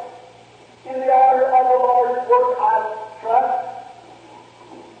it, in the order of the Lord's work I trust.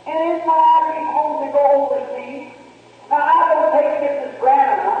 And when I leave home to go overseas, now I don't take Mrs.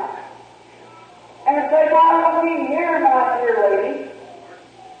 Branham out and say, "Why don't we hear, my dear lady?"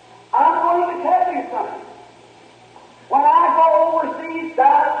 I'm going to tell you something. When I go overseas,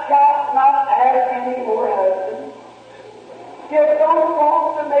 thou shalt not have any more husbands. You don't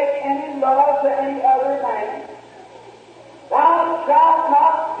want to make any love to any other man. Thou shalt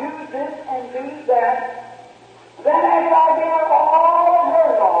not do this and do that. Then as I get up all of her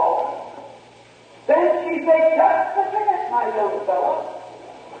laws, then she said, "Just a minute, my young fellow.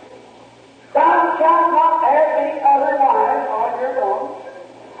 Thou shalt not have any other wives on your own.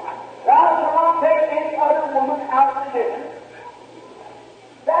 Thou shalt not take any other woman out to dinner."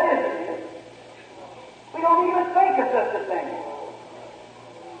 That isn't it. We don't even think of such a thing.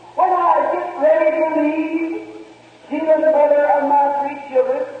 When I get ready to leave, see the mother of my 3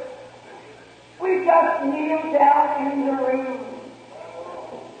 children, we just kneel down in the room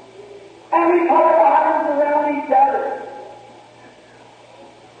and we put our arms around each other.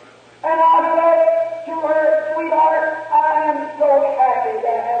 And I said to her, "Sweetheart, I am so happy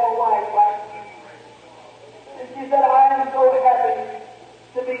to have a wife like you." And she said, "I am so happy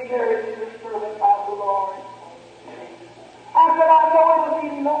to be married to the servant of the Lord." I said, "I know it will be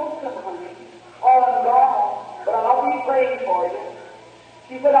lonesome, honey, on God, but I'll be praying for you."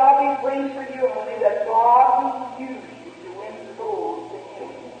 She said, "I'll be praying for you, honey, that God will use you to win souls to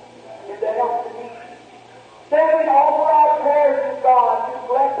Him and to help the needy." Then we offer our prayers to God to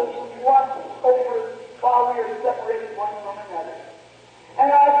bless us and watch us over while we are separated one from another.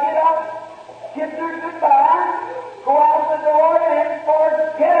 And I get up, kiss her goodbye, go out the door, and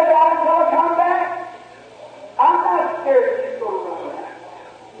forget about it until I come back. I'm not scared she's going to run back.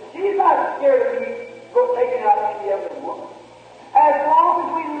 She's not scared of me taking out any other woman. As long as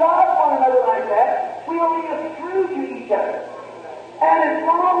we love one another like that, we'll be true to each other. And as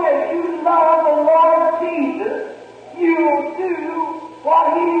long as you love the Lord Jesus, you'll do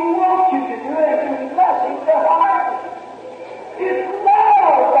what He wants you to do, and do nothing to harm you. It's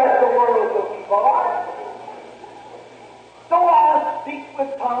love that the world is looking for. So I speak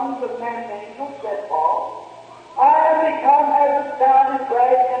with tongues of men and angels, said Paul. I have become as a sounding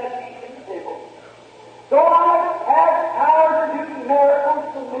brass and a beacon cymbal. So I have power to do miracles,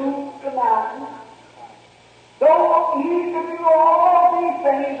 to move the mountains. Though He can do all these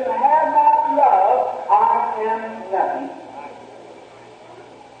things and have not love, I am nothing.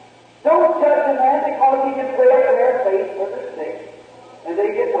 Don't judge a man because he can pray a prayer of faith for the sick, and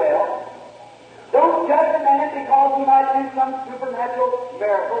they get well. Don't judge a man because he might do some supernatural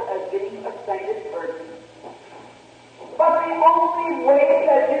miracle as being a sainted person. But the only way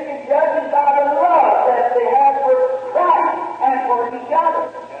that you can judge is by the love that they have for Christ and for each other.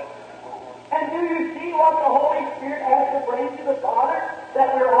 And do you see what the Holy Spirit has to bring to the Father?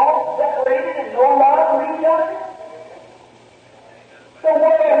 That we're all separated and no love for each other? So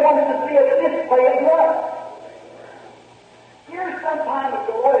what I wanted to see is a display of love. Here's some time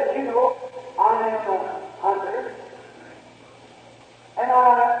ago, as you know, I am a hunter, and I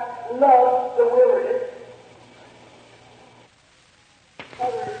love the wilderness.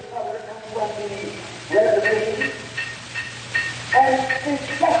 Mother comes from the reservation, and it's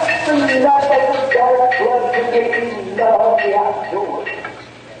just the love of the dark blood to make you love the outdoors.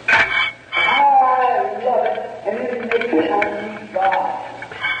 How I love it, and it makes me unmeet God.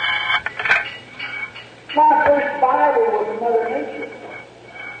 My first Bible was Mother Nature.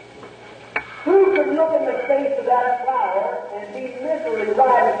 Who could look in the face of that flower and be literally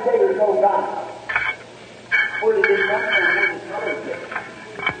right and say there's no God? Where did it come from? Where did it come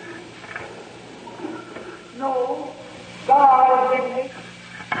from? No, God is in nature.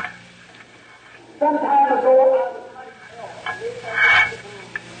 Some time ago, I was hunting elk,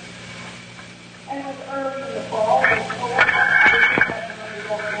 and it was early in the fall, and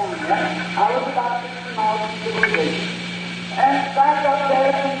I was about 60 miles from civilization. And back up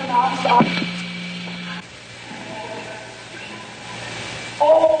there in the mountains,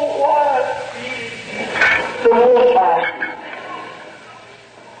 oh, what a feeling! The wolf pack.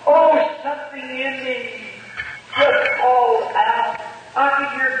 Oh, something in me just called out. I could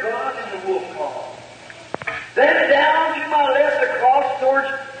hear God in the wolf call. Then down to my left, across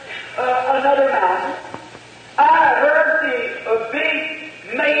towards another mountain, I heard a big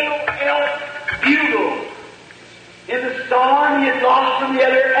male elk bugle. In the storm, he had lost from the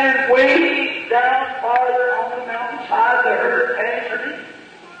other, and way down farther on the mountainside, the herd answered him.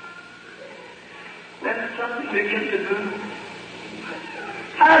 Then something began to move.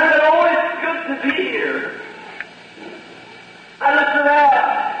 I said, oh, it's good to be here. I looked around,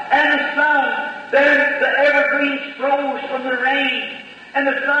 and the sun, there's the evergreens froze from the rain, and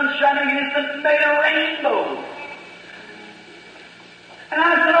the sun shining against them made a rainbow. And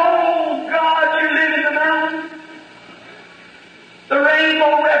I said, oh, God, you live in the mountains. The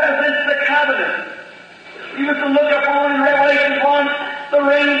rainbow represents the covenant. You have to look upon in Revelation 1 the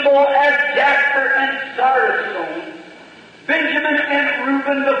rainbow as jasper and sardis stone. Benjamin and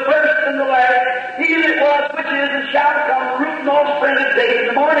Reuben, the first and the last, he that was, which is, and shall come, root and offspring of David,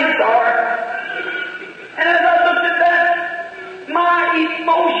 the morning star. And as I looked at that, my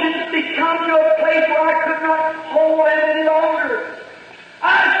emotions become to a place where I could not hold them any longer.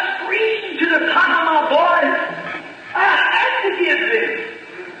 I screamed to the top of my voice. I had to give this.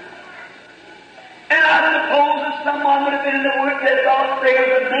 And I suppose if someone would have been in the woods that thought there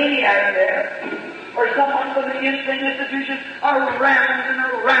was a maniac there, or someone from the insane institution around and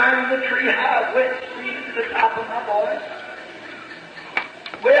around the tree, I went screaming to the top of my voice.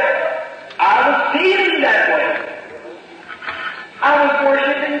 Well, I was feeling that way. I was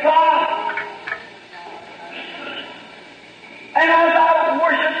worshiping God. And as I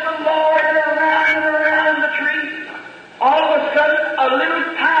worshiped the Lord and around the tree, all of a sudden, a little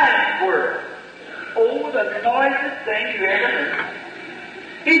tiny squirrel. Oh, the noisiest thing you ever heard.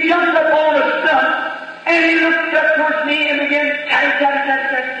 He jumped up on a stump, and he looked up towards me and began tap.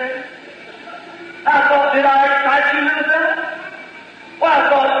 I thought, did I excite you, little fella? Well, I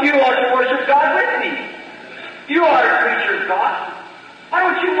thought, you ought to worship God with me. You are a creature of God. Why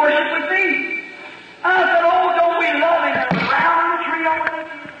don't you worship with me? I said, oh, don't we love him? And around the tree over there,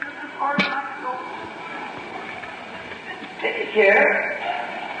 as far as I could go. Didn't care.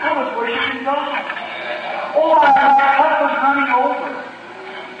 I was worshiping God. Oh, my cup was running over.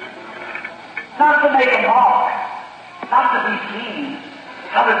 Not to make a mock, not to be seen.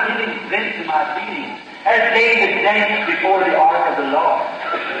 I was giving vent to my feelings as David danced before the ark of the Lord.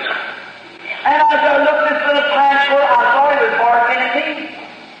 And as I looked at this little plant where I thought it was barking at me,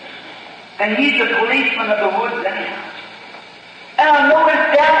 the policeman of the woods anyhow. And I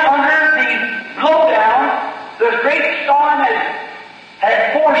noticed down under the blowdown, the great storm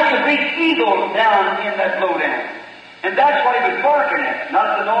had forced the big eagle down in that blowdown. And that's why he was barking at it,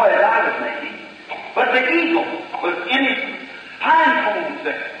 not the noise I was making. But the eagle was in his pine cones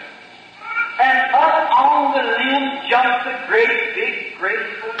there. And up on the limb jumped the great, big,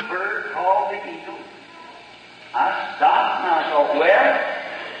 graceful bird called the eagle. I stopped and I thought, well,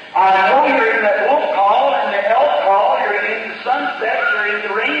 I know you're in that wolf call and the elk call, you're in the sunset, you're in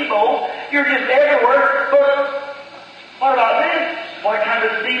the rainbow, you're just everywhere, but what about this? What kind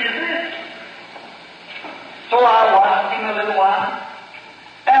of seed is this? So I watched him a little while,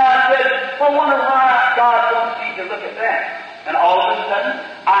 and I said, well, wonder why God wants me to look at that. And all of a sudden,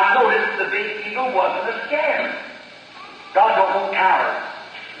 I noticed the big eagle wasn't a scare. God don't want cowards.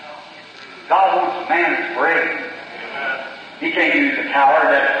 God wants man that's brave. He can't use a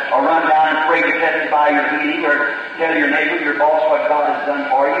coward that will run down and pray to testify your healing or tell your neighbor, your boss, what God has done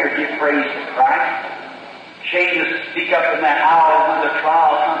for you or give praise to Christ. Shame to speak up in that hour when the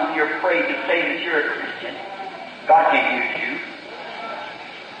trial comes and you're afraid to say that you're a Christian. God can't use you.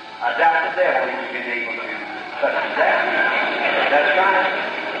 I doubt the devil has been able to do such as that. That's right.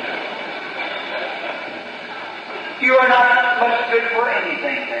 You are not much good for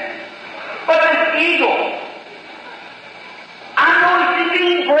anything then. But this eagle, I noticed him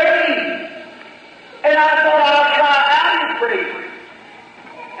being brave. And I thought I'll try out his bravery.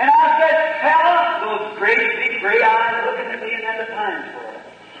 And I said, fella, those great big gray eyes looking at me and then the pine for.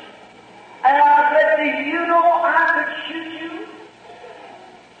 And I said, do you know I could shoot you?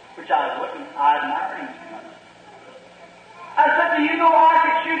 Which I wouldn't. I admire him too much. I said, do you know I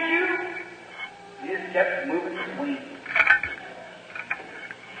could shoot you? He just kept moving his wings.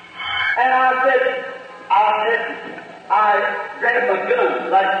 And I grabbed my gun,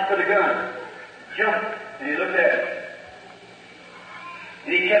 like for the gun, jumped, and he looked at it.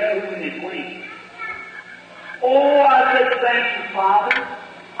 And he kept moving his wings. Oh, I said, thank you, Father.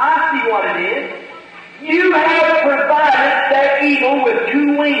 I see what it is. You have provided that eagle with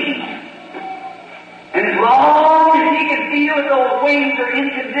two wings. And as long as he can feel that those wings are in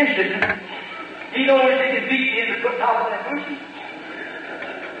condition, he knows he can beat you in the top of that bushy.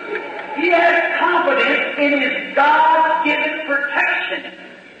 He has confidence in his God-given protection.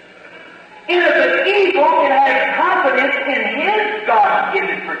 And if an eagle can have confidence in his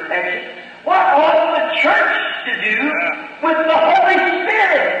God-given protection, what ought the church to do with the Holy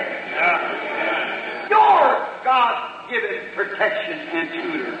Spirit? Your God-given protection and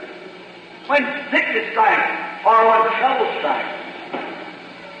tutor. When sickness strikes or when trouble strikes,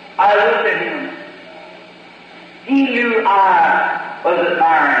 I looked at him. He knew I was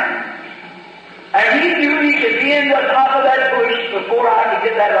admiring him. And he knew he could be in the top of that bush before I could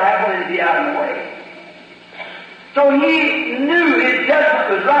get that rifle and be out of the way. So he knew his judgment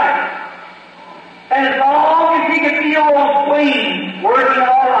was right. And as long as he could feel those wings working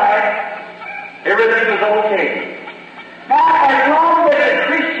all right, everything was okay. Now, as long as a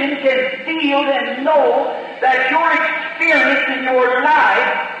Christian can feel and know that your experience in your life,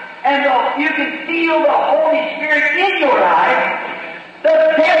 and you can feel the Holy Spirit in your life, the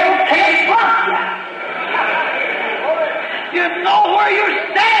devil can't block you. You know where you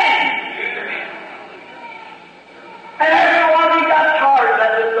stand. And after a while he got tired of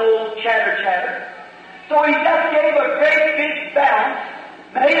that little old chatter. So he just gave a great big bounce,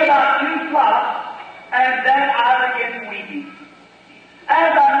 made about 2 flops, and then I began weeping.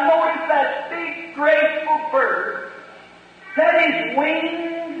 As I noticed that big, graceful bird, set his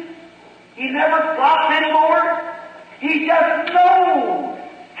wings, he never flops anymore. He just knows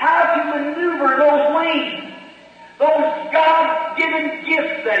how to maneuver those wings, those God-given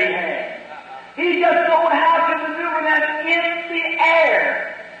gifts that he has. He just knows how to maneuver them in the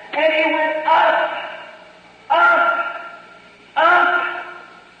air. And he went up,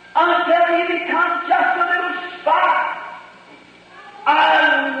 until he becomes just a little spot.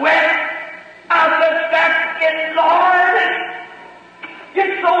 I wept. I said, that's it, Lord. Get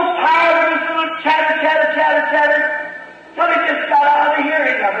so tired of this little chatter, till he just got out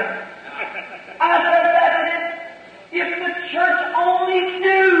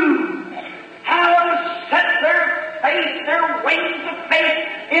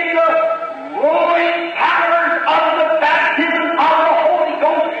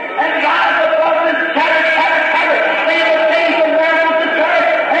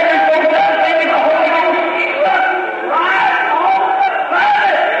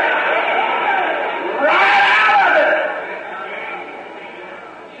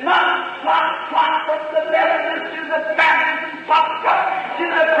plot, from the Methodists to the Baptists and plot, to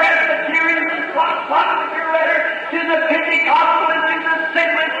the Presbyterians and plot, to your letter, to the Pentecostal and to the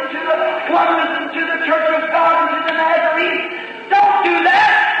Assemblies and to the Columbus and to the Church of God and to the Nazarenes. Don't do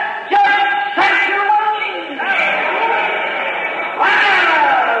that. Just thank your Lord Jesus.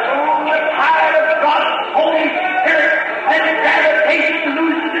 On the tide of God's Holy Spirit and gravitation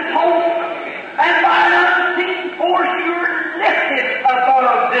loses its hold, and by an unseen force you're lifted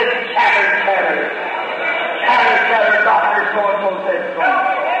above this chatter. Doctor so-and-so said so.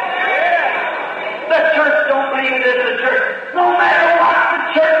 The church don't believe it is the church. No matter what the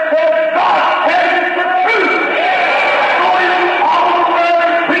church says, God tells us the truth. Go into all the world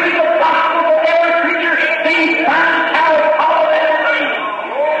and preach the gospel to every creature. These times shall follow their lead.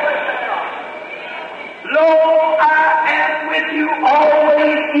 Lo, I am with you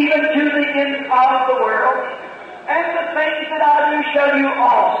always, even to the end of the world. And the things that I do shall you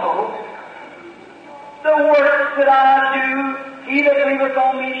also. The works that I do, he that believeth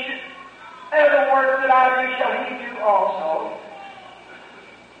on me and the works that I do shall he do also.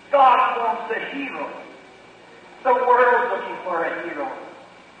 God wants a hero. The world's looking for a hero.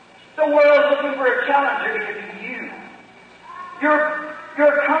 The world's looking for a challenger to be you.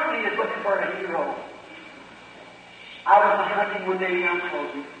 Your company is looking for a hero. I was hunting one day, I'm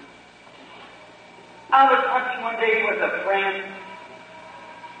closing. I was hunting one day with a friend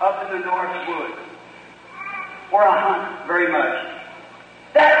up in the North Woods, where I hunt very much.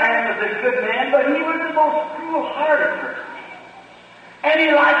 That man was a good man, but he was the most cruel-hearted person. And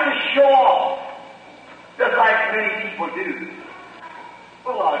he liked to show off, just like many people do.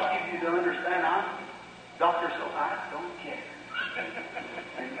 Well, I'll give you to understand, I'm Dr. So I don't care.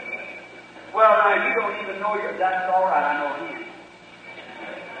 Well, now, you don't even know that's all right, I know him.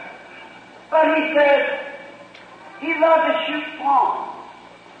 But he says he loved to shoot fawns,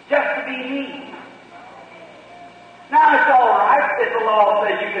 just to be mean. Now, it's all right if the law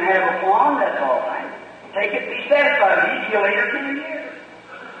says you can have a fawn, that's all right. Take it, be satisfied. He'd kill 8 or 10 years.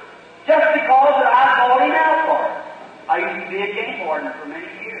 Just because that I called him out for it. I used to be a game warden for many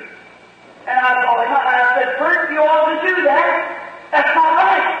years. And I called him out, and I said, Bert, you ought to do that. That's not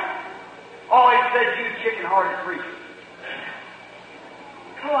right. Oh, he said, you chicken-hearted preacher.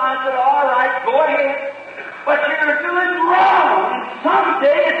 So I said, all right, go ahead. But you're doing wrong.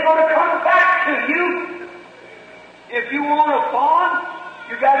 Someday it's going to come back to you. If you want a fawn,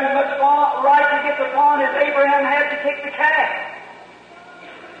 you got as much right to get the fawn as Abraham had to take the calf.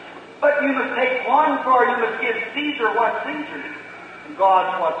 But you must take one, for you must give Caesar what's Caesar's, and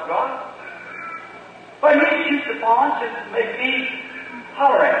God's what's God. But he shoots the fawn just to make me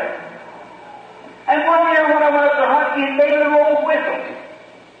holler at it. And one year when I went up to hunt, he made a little old whistle.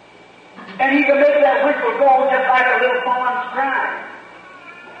 And he could make that whistle go just like a little fawn's crying.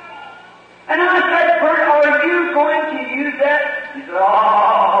 And I said, Bert, are you going to use that? He said,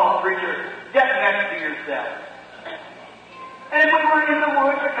 oh, preacher, get next to yourself. And we were in the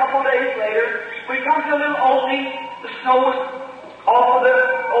woods a couple days later. We come to a little opening. The snow was off of the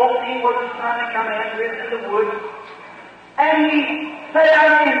opening where the sun had come in the woods. And he sat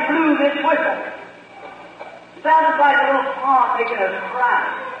out and blew this whistle. Sounded like a little fawn making us cry.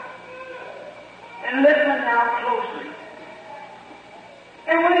 And listen now closely.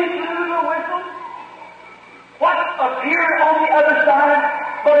 And when he blew the whistle, what appeared on the other side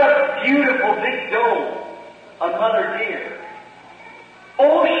but a beautiful big doe, a mother deer.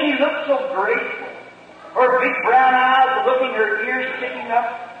 Oh, she looked so graceful. Her big brown eyes looking, her ears sticking up,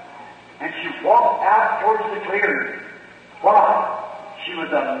 and she walked out towards the clearing. Why? She was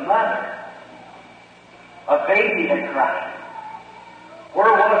a mother. A baby had cried.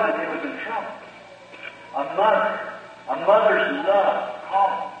 Where was it? It was in trouble. A mother's love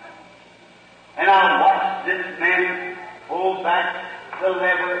called. And I watched this man pull back the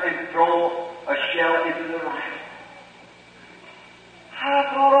lever and throw a shell into the rifle. I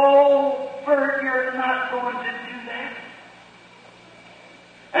thought, oh, Bert, you're not going to do that.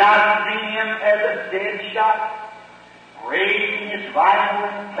 And I see him as a dead shot, raising his rifle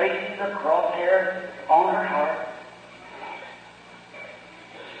and placing the crosshair on her heart,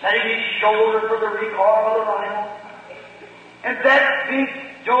 setting his shoulder for the recoil of the rifle. And that big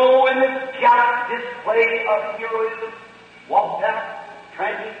doe in this gallant display of heroism walked out,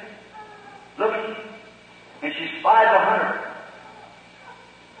 tramping, looking, and she spied the hunter.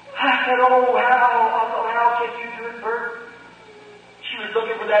 I said, oh, how can you do it, Bert? She was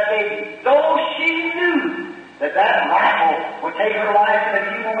looking for that baby. Though she knew that rifle would take her life in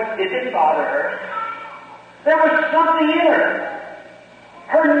a few moments, it didn't bother her. There was something in her.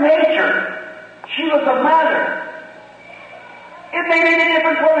 Her nature. She was a mother. It made any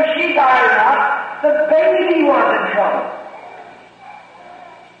difference whether she died or not. The baby was in trouble.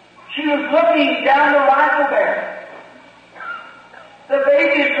 She was looking down the rifle barrel. The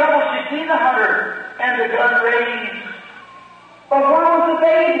baby in trouble. She seen the hunter and the gun raised. But where was the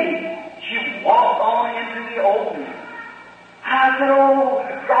baby? She walked on into the open. I said, oh,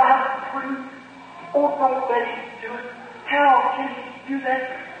 God, please. Oh, don't let him do it. How can he do that?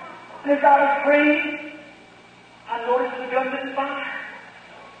 And as I was praying, I noticed the gun didn't fire.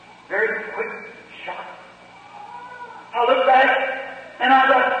 Very quick shot. I looked back, and I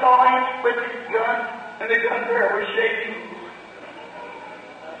just saw him with his gun, and the gun barrel was shaking.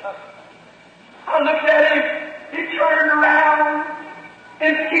 I looked at him. He turned around,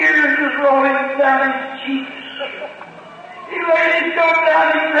 and tears was rolling down his cheeks. He laid his gun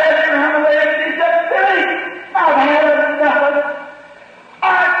down, he grabbed around the legs, and he said, Billy, I've had enough.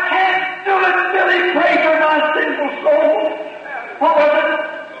 I can't do it, Billy. Pray for my sinful soul. What was it?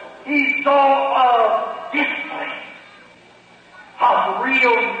 He saw a display of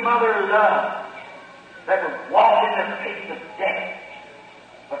real mother love that would walk in the face of death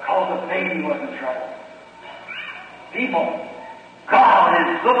because the baby was in trouble. People, God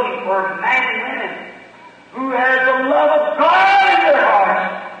is looking for men and women who has the love of God in their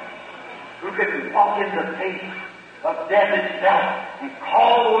hearts, who can walk in the face of death itself and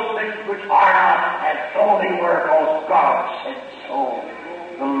call those things which are not as though they were, because God said so.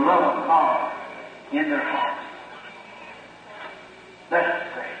 The love of God in their hearts. Let's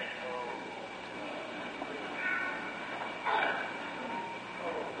pray.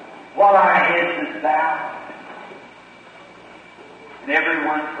 While our heads is bowed, and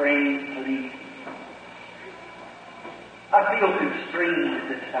everyone praying for these, I feel constrained at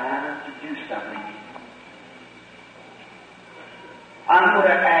this time to do something. I'm going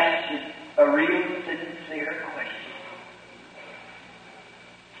to ask you a real sincere question.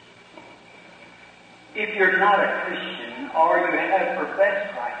 If you're not a Christian, or you have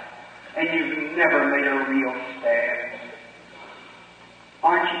professed Christ, and you've never made a real stand,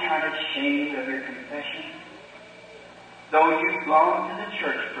 aren't you kind of ashamed of your confession? Though you've belonged to the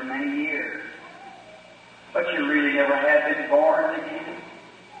church for many years, but you really never have been born again.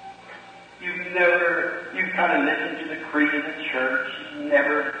 You've kind of listened to the creed of the church. You've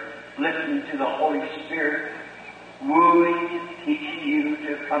never listened to the Holy Spirit wooing and teaching you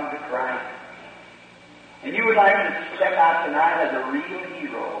to come to Christ. And you would like to step out tonight as a real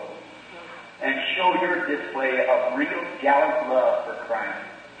hero and show your display of real gallant love for Christ.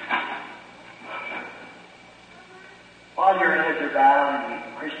 While your heads are bowed and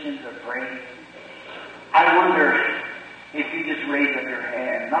the Christians are praying, I wonder if you just raise up your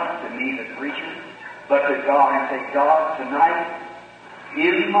hand, not to me, the preacher, but to God, and say, God, tonight,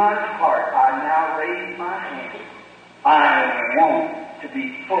 in my heart, I now raise my hand. I want to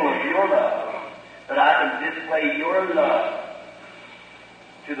be full of your love, that I can display your love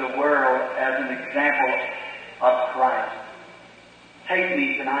to the world as an example of Christ. Take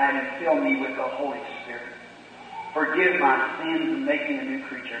me tonight and fill me with the Holy Spirit. Forgive my sins and make me a new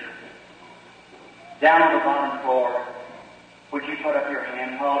creature. Down on the bottom floor, would you put up your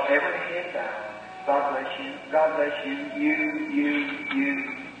hand while every head down? God bless you. God bless you. You.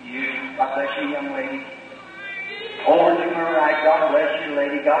 God bless you, young lady. Over to my right. God bless you,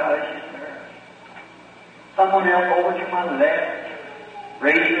 lady. God bless you, sir. Someone else over to my left.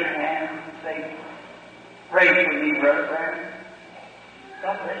 Raise your hand and say, pray for me, Brother Brown.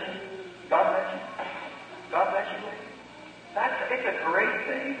 God bless you. God bless you. God bless you, lady. It's a great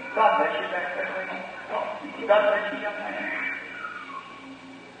thing. God bless you back there, lady. God bless you, young man.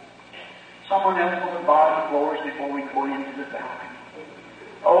 Someone else on the bottom floors before we go into the balcony.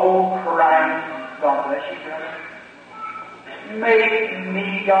 Oh, Christ, God bless you, brother. Make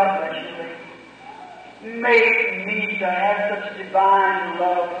me, God bless you, lady. Make me to have such divine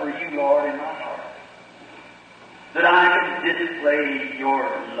love for you, Lord, in my heart, that I can display your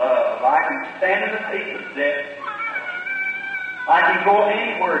love. I can stand in the face of death. I can go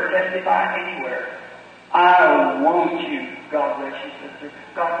anywhere, testify anywhere. I want you. God bless you, sister.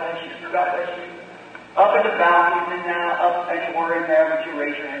 God bless you. God bless you. Up in the balconies and now up anywhere in there, would you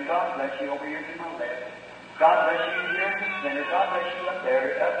raise your hand? God bless you over here to my left. God bless you here in the center. God bless you up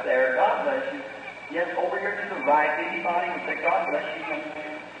there, up there. God bless you. Yes, over here to the right. Anybody would say, God bless you, young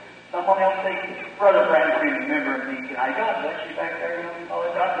man. Someone else say, Brother Brandon, remember me tonight. God bless you back there, young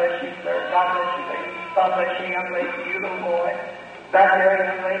fellow. God bless you, sir. God bless you, lady. God bless you, young lady. You little boy. Back there,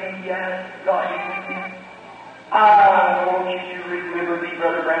 young lady. Yes, God, you with me. I want you to remember me,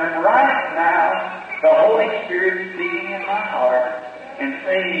 Brother Brandon, right now. The Holy Spirit is speaking in my heart and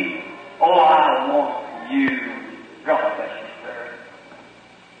saying, oh, I want you. God bless you, sir.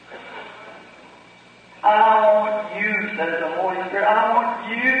 I want you, says the Holy Spirit, I want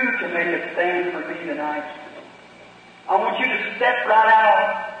you to make a stand for me tonight. I want you to step right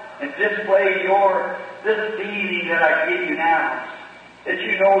out and display this feeling that I give you now. That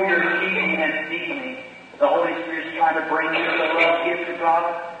you know you're needing and needing. The Holy Spirit's trying to bring you the love gift of God,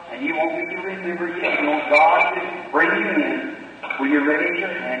 and you want me to remember you. You want God to bring you in. Will you raise your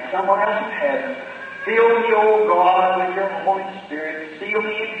hand? Someone else who hasn't. Fill me, O God, with your Holy Spirit. Seal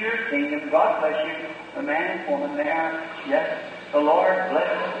me into your kingdom. God bless you. The man and woman there. Yes. The Lord bless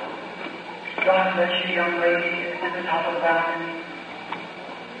you. God bless you, young lady at the top of the balcony.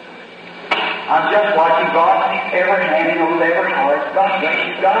 I'm just watching God sees every hand and knows every heart. God bless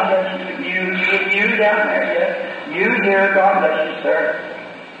you. God bless you. You down there, yes. You here. God bless you, sir.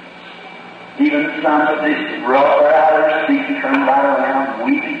 Even some of this rough out of their seat and turn right around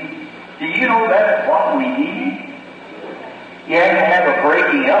weeping. Do you know that's what we need? You have to have a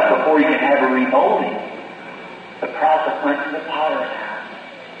breaking up before you can have a remolding. The prophet went to the potter's house.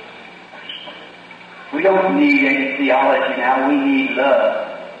 We don't need any theology now. We need love.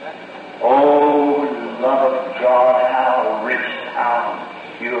 Oh, the love of God, how rich, how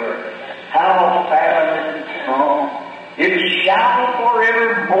pure, how fabulous and strong. It shall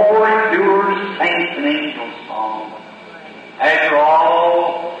forevermore endure, saints and angels' song. After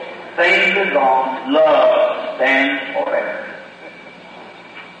all things are gone, love stands forever.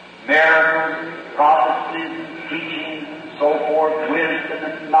 Miracles, prophecies, teachings, and so forth, wisdom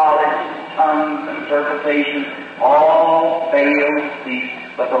and knowledge, tongues, interpretation, all fail and cease,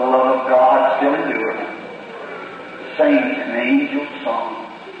 but the love of God still endures. Saints and angels' song.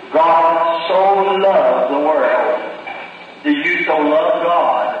 God so loved the world. Do you so love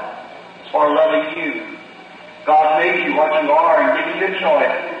God or loving you? God made you what you are and given you a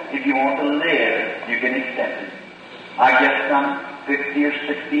choice. If you want to live, you can accept it. I guess some 50 or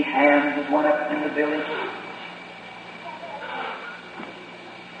 60 hands has went up in the village.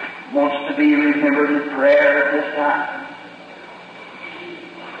 Wants to be remembered in prayer at this time.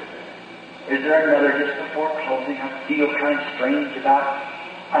 Is there another just before closing? I feel kind of strange about.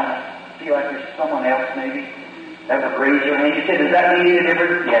 I feel like there's someone else maybe that would raise your hand. You say, does that mean any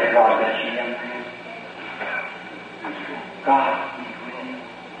difference? Yes, God bless you, young man. God be with you.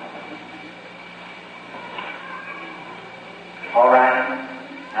 All right.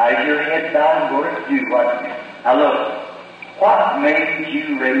 Now, as your head bowed, go to do what? Now look. What made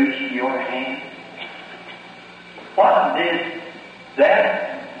you raise your hand? What did that?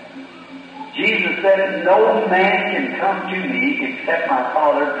 Jesus said, no man can come to me except my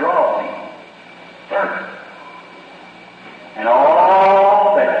Father draws him first. And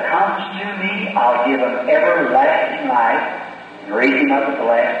all that comes to me, I'll give him everlasting life and raise him up at the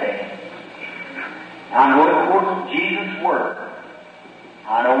last day. Now I'm going to quote Jesus' word.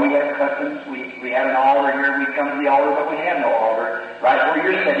 I know we have customs. We have an altar here. We come to the altar, but we have no altar. Right where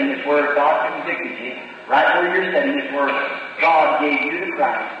you're sitting is where God convicted you. Right where you're sitting is where God gave you the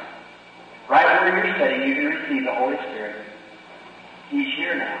Christ. Right where you're sitting, you can receive the Holy Spirit. He's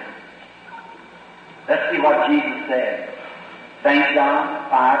here now. Let's see what Jesus said. St. John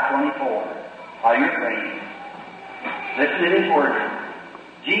 5:24. While you're praying, listen to His word.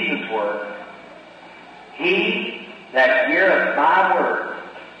 Jesus' word. He that heareth my word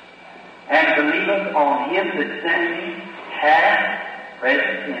and believeth on Him that sent me hath,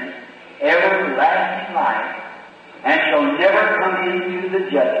 present tense, everlasting life, and shall never come into the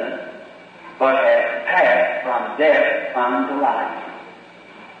judgment, but hath passed from death unto life.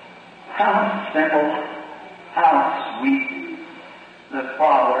 How simple, how sweet. The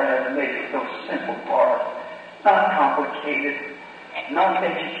Father has made it so simple for us. Not complicated, not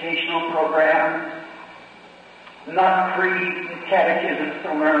educational programs, not creeds and catechisms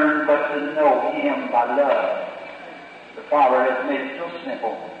to learn, but to know Him by love. The Father has made it so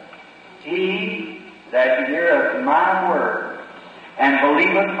simple. He that heareth my word and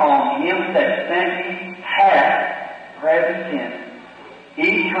believeth on Him that sent me hath, present tense,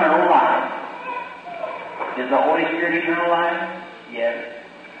 eternal life. Is the Holy Spirit eternal life? Yes.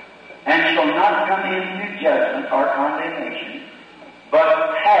 And shall not come into judgment or condemnation,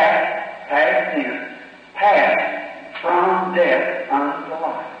 but hath, past tense, passed from death unto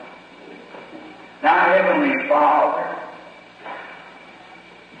life. Now, Heavenly Father,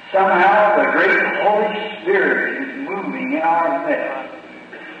 somehow the great Holy Spirit is moving in our midst.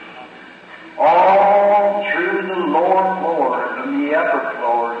 All through the lower floors and the upper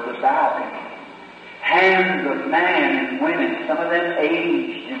floors, the balcony. Hands of man and women, some of them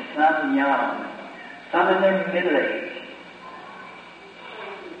aged and some young, some in their middle age.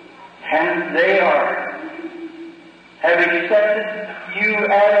 And they have accepted you you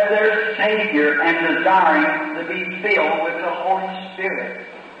as their Savior and desiring to be filled with the Holy Spirit,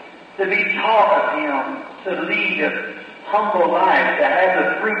 to be taught of Him, to lead a humble life, to have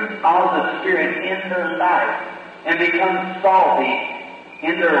the fruit of the Spirit in their life, and become salty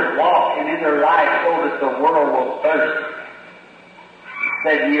in their walk and in their life so that the world will thirst.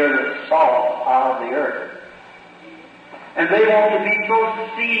 Said, ye are the salt of the earth. And they want to be so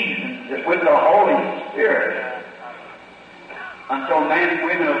seasoned with the Holy Spirit until men and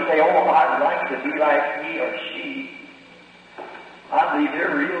women will say, oh, I'd like to be like he or she. I believe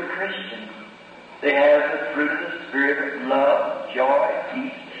they're real Christians. They have the fruit of the Spirit of love, joy,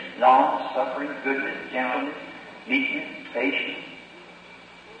 peace, long-suffering, goodness, gentleness, meekness, patience.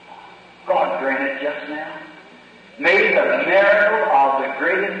 God granted just now. May the miracle of the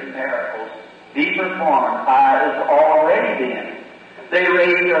greatest miracles be performed as already been. They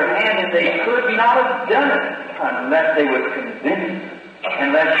raised their hand and they could not have done it unless they were convinced,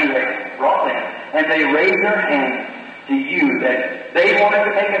 unless you had brought them. And they raised their hand to you that they wanted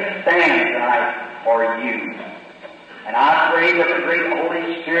to make a stand tonight for you. And I pray that the great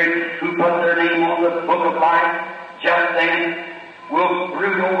Holy Spirit who put their name on the book of life just then will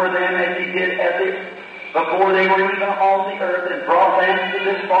brood over them as He did before they were even on the earth, and brought them to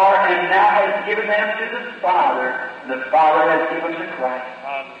this far, and now has given them to the Father. The Father has given to Christ.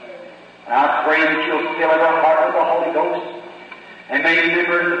 And I pray that you'll fill every heart with the Holy Ghost, and may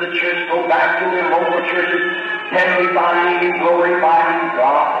members of the church go back to their local churches, testifying and glorifying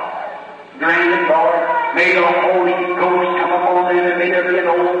God. Grant it, Lord. May the Holy Ghost come upon them, and may there be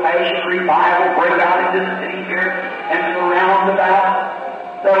an old-fashioned revival break out in this city here and surround about.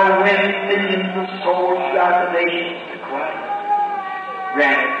 That will win millions of souls throughout the nations to Christ.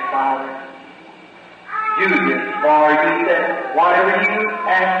 Grant it, Father. Do this for you, that whatever you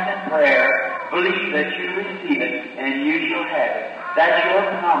ask in prayer, believe that you receive it, and you shall have it. That's your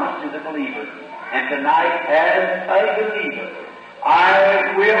promise to the believer. And tonight, as a believer,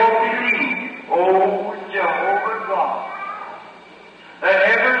 I will believe, oh Jehovah God, that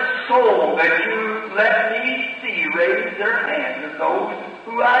every soul that you let me see raise their hands, and those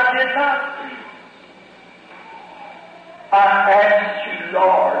who I did not see, I ask you,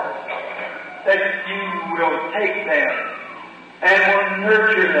 Lord, that you will take them and will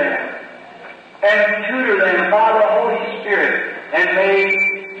nurture them and tutor them by the Holy Spirit, and may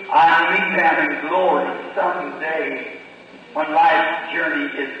I meet them in glory someday when life's journey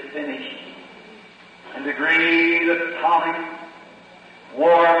is finished and the great atomic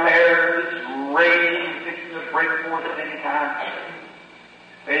warfare that's raging, fixing to break forth at any time.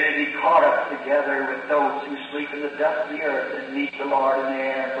 May they be caught up together with those who sleep in the dust of the earth and meet the Lord in the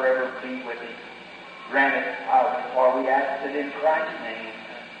air and forever be with Him. Grant it, for we ask it in Christ's name.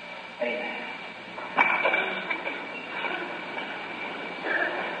 Amen.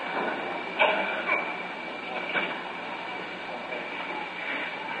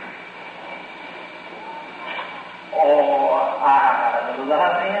 Oh, I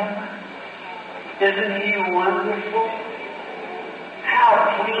love Him. Isn't He wonderful?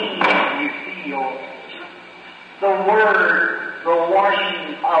 How clean you feel. The Word, the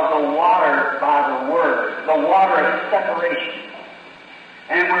washing of the water by the Word, the water of separation.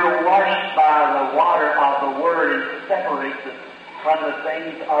 And we're washed by the water of the Word and separates us from the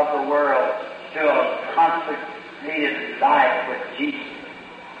things of the world to a consecrated life with Jesus.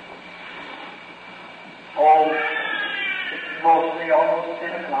 Oh, it's mostly almost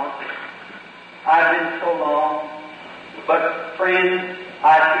 10 o'clock. I've been so long. But, friends,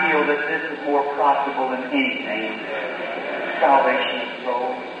 I feel that this is more profitable than anything. Salvation of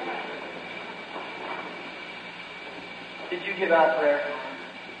souls. Did you give out prayer cards?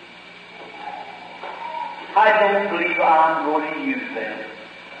 I don't believe I'm going to use them.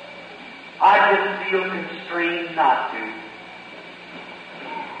 I just feel constrained not to.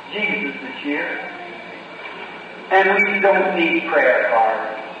 Jesus is here. And we don't need prayer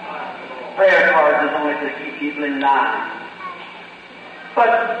cards. Prayer cards is only to keep people in line. But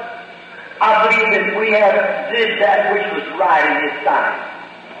I believe that we have did that which was right in His sight.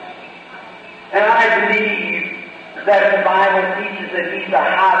 And I believe that the Bible teaches that He's a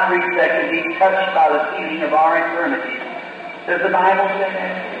high priest that can be touched by the feeling of our infirmities. Does the Bible say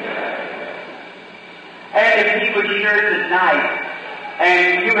that? And if He was here tonight,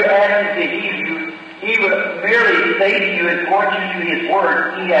 and you would ask Him to heal you, He would merely say to you and point you to His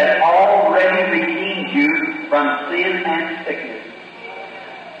Word, He has already redeemed you from sin and sickness.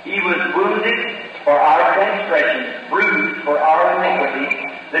 He was wounded for our transgressions, bruised for our iniquity.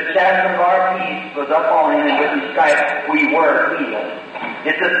 The chastisement of our peace was upon Him, and with His stripes we were healed.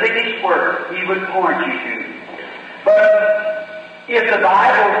 It's a finished work He would point you to. But If the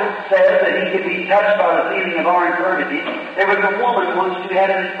Bible says that he could be touched by the feeling of our infirmity, there was a woman once who had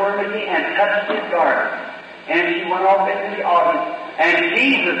an infirmity and touched his garment. And she went off into the audience. And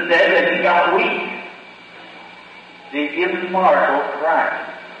Jesus said that he got weak. The immortal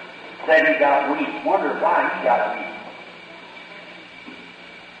Christ said he got weak. Wonder why he got weak.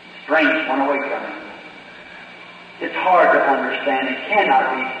 Strength went away from him. It's hard to understand. It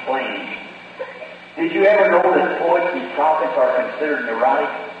cannot be explained. Did you ever know that poets and prophets are considered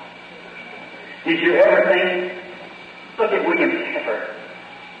neurotic? Did you ever think, look at William Pepper,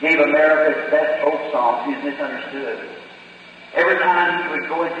 gave America's best folk songs. He's misunderstood. Every time he would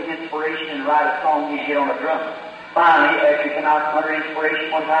go into inspiration and write a song, he'd get on a drum. Finally, after he came out under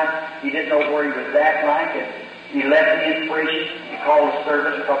inspiration one time, he didn't know where he was at like, and he left the inspiration. He called his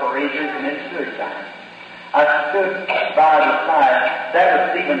servant, a couple of razors, and then suicide. I stood by the side. That was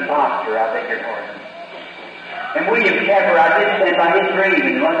Stephen Foster, I beg your pardon. And William Pepper, I did stand by his grave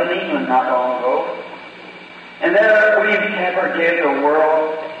in London, England, not long ago. And there, William Pepper gave the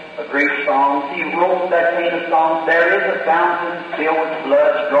world a great song. He wrote that famous song, "There is a fountain filled with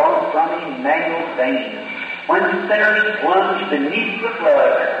blood drawn from Emmanuel's veins. When sinners plunge beneath the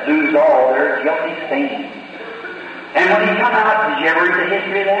flood, lose all their guilty stains." And when he come out, did you ever read the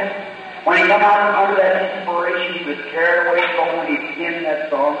history of that? When he come out under that inspiration, he was carried away so when he penned that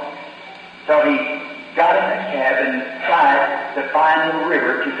song, so he got in a cab and tried to find the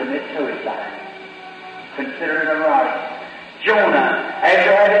river to commit suicide. Consider it neurotic. Jonah,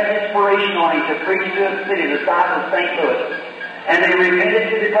 after having inspiration on him to preach to a city the size of St. Louis, and they repented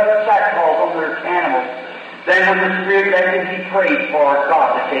to the cut sackcloth on their animals, then when the Spirit left him, he prayed for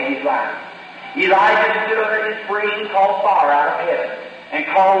God to take his life. Elijah stood under inspiration, called fire out of heaven, and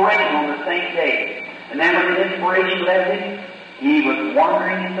called rain on the same day. And then when the inspiration left him, he was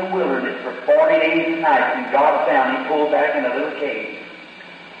wandering in the wilderness for 40 days and nights, and God found him pulled back in a little cave.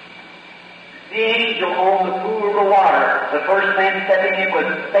 The angel on the pool of the water, the first man stepping in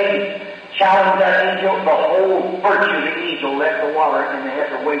with faith, challenged that angel. The whole virtue of the angel left the water, and they had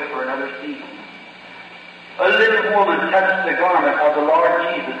to wait for another season. A little woman touched the garment of the Lord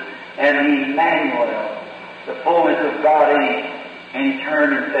Jesus, and Emmanuel, the fullness of God in him, and he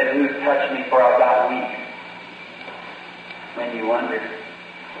turned and said, "Who touched me, for I got weak?" When you wonder.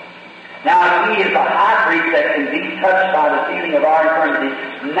 Now, if he is a high priest that can be touched by the feeling of our infirmity,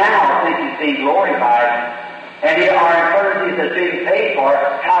 now, since he's being glorified, and our infirmities has been paid for,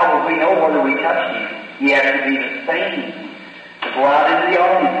 how will we know whether we touched him? He has to be the same. To go out into the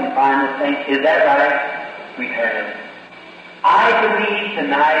audience and find the same. Is that right? We've heard it. I believe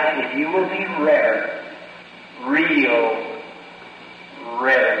tonight, if you will be reverent, real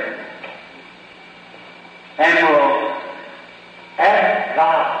reverent, and will ask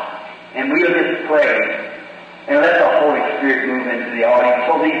God, and we'll just pray, and let the Holy Spirit move into the audience,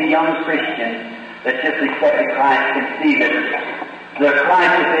 so these young Christians that just accepted Christ can see that the Christ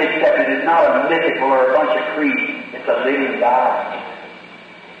that they accepted is not a mythical or a bunch of creeds. It's a living God.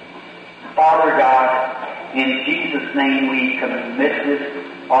 Father God, in Jesus' name we commit this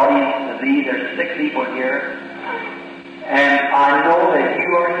audience to Thee. There's 6 people here, and I know that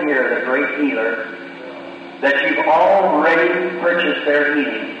You are here, the great healer, that You've already purchased their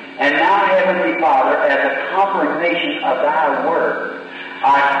healing. And now, Heavenly Father, as a confirmation of Thy Word,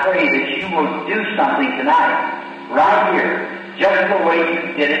 I pray that You will do something tonight, right here, just the way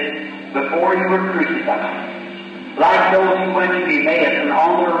You did it before You were crucified. Like those who went to Emmaus, and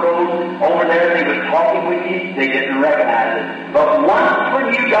on the road over there they were talking with You, they didn't recognize it. But once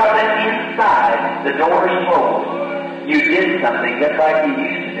when You got them inside, the doors closed. You did something just like You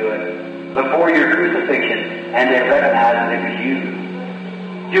used to do it before Your crucifixion, and they recognized it was You.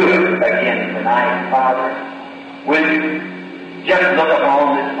 Do it again tonight, Father. Will You just look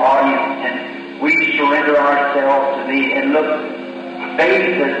upon this audience, and we surrender ourselves to Thee, and look,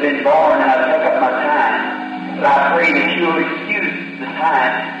 faith has been born, and I took up my time. But I pray that You will excuse the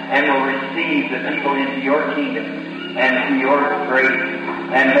time and will receive the people into Your kingdom and to Your grace.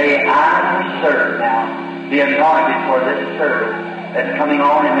 And may I who serve now be anointed for this service that's coming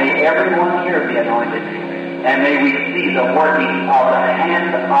on, and may everyone here be anointed. And may we see the working of the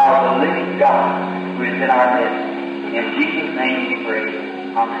hand of the living God who is in our midst. In Jesus' name we pray.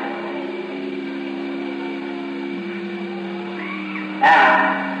 Amen.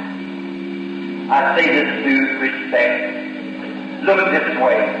 Now, I say this due respect. Look this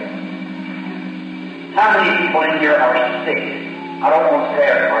way. How many people in here are sick? I don't want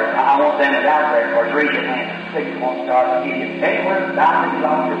prayer cards. I want them without prayer cards. Raise your hand. Sick won't start to give you. Anywhere, down in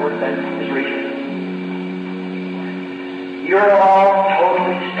the word that is raise your hand. You're all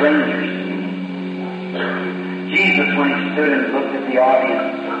totally strangers to me. Jesus, when He stood and looked at the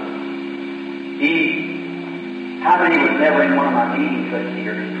audience, how many was never in one of my meetings this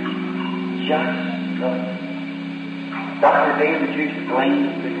year? Just look. Dr. David used to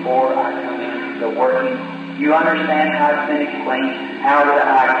explain before I come in the working. You understand how it's been explained? How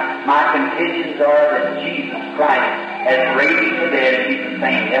that my contentions are that Jesus Christ has raised the dead. He's the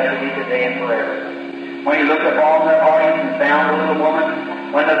same yesterday, today, and forever. When he looked upon the audience and found the little woman,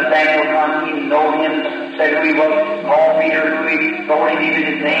 when Nathaniel come, he knew him, said who he was, called Peter, who he told him even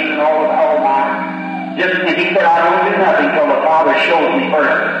his name and all of mine. And he said, I don't do nothing till the Father shows me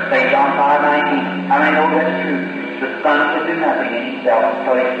first. St. John 5:19. How many know that's true? The Son can do nothing in himself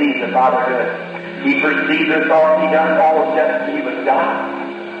until he sees the Father do it. He perceived the thoughts he done all just as he was God.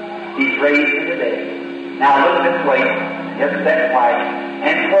 He's raised from the dead. Now look this way, just set quiet,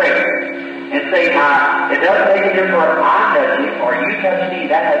 and pray. And say, now, it doesn't take a difference whether I touch you or you touch me.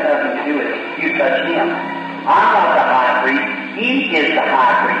 That has nothing to do with it. You touch him. I'm not the high priest. He is the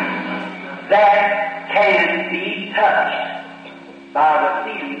high priest. That can be touched by the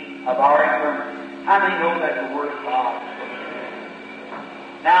feeling of our infirmity. How many know that the Word of God?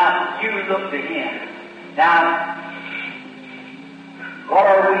 Now, you look to Him. Now, what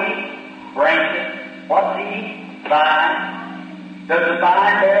are we? Branches. What's He? Vine. Does the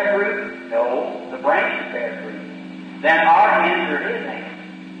vine bear fruit? No, the branches bear fruit. Then our hands are His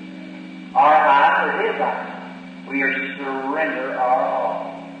hands. Our eyes are His eyes. We are to surrender our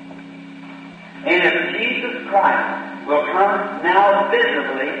all. And if Jesus Christ will come now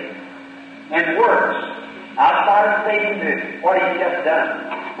visibly and works outside of Satan, what He's just done,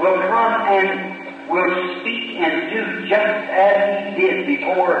 will come and will speak and do just as He did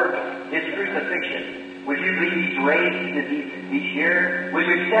before His crucifixion. Will you believe He's raised and He's here? Will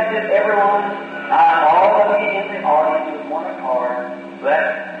you accept it, everyone? All of you in the audience with one accord,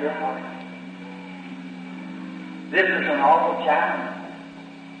 bless your heart. This is an awful challenge.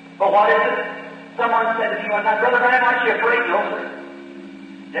 But what is it? Someone said to me one time, Brother Branham, aren't you afraid? No, sir.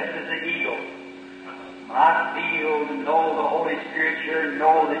 Just as the eagle. When I feel and know the Holy Spirit here,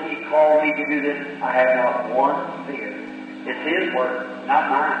 know that He called me to do this, I have not one fear. It's His word, not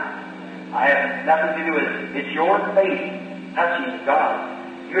mine. I have nothing to do with it. It's your faith touching God.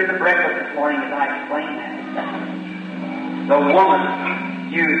 You're at the breakfast this morning as I explained that. The woman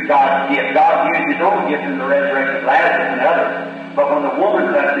used God's gift. God used His own gift in the resurrection of Lazarus and others. But when the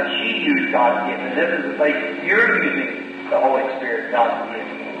woman does it, she used God's gift. And this is the place you're using the Holy Spirit, God's gift.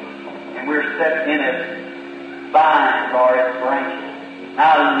 And we're set in as vines or as branches.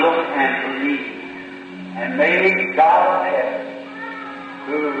 Now look and believe. And may God of heaven,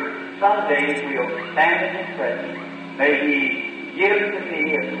 who someday we'll stand in His presence, may He give to me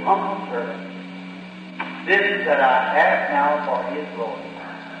as humble servant this that I ask now for His glory.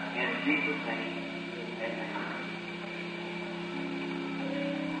 In Jesus' name, amen.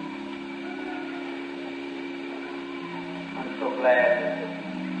 I'm so glad that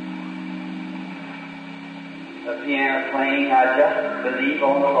the piano playing, I just believe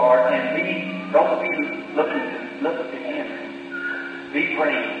on the Lord, and don't be looking to Him. Be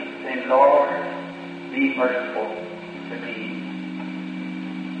praying. Say, Lord, be merciful to me.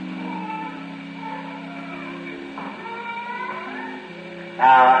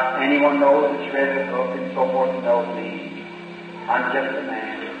 Now, anyone knows that's read the book and so forth knows me. I'm just a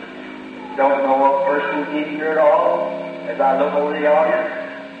man. Don't know a person in here at all. As I look over the audience,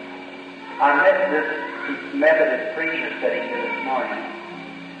 I met this Methodist preacher sitting here this morning.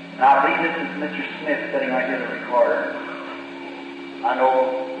 And I believe this is Mr. Smith sitting right here in the recorder. I know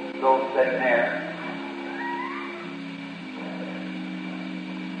those sitting there.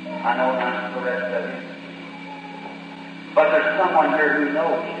 I know none of the rest of you. But there's someone here who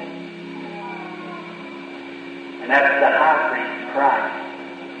knows you. And that's the high priest, Christ,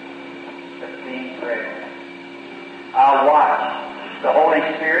 that's being prayed. I'll watch. The Holy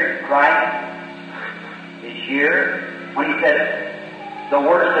Spirit, Christ, is here. When He said, the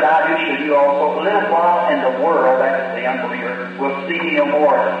works that I do shall you also. A little while and the world, that's the unbeliever, will see me no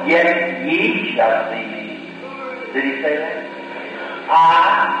more. Yet ye shall see me. Did He say that?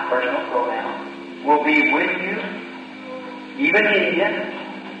 I, personal pronoun, will be with you, even in you,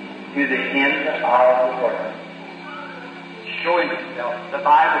 to the end of the world. Showing Himself. The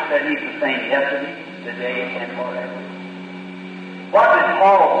Bible said He's the same yesterday, today, and forever. What did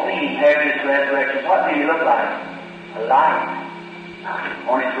Paul see after His resurrection? What did He look like? A light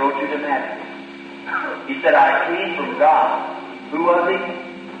on His road to Damascus. He said, I came from God. Who was He?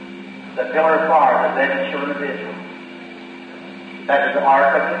 The pillar of fire that led the children of Israel. That is the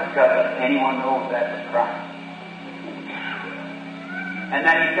Ark of His covenant. Anyone knows that was Christ. And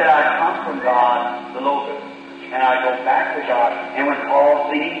then He said, I come from God, the Logos. and I go back to God. And when Paul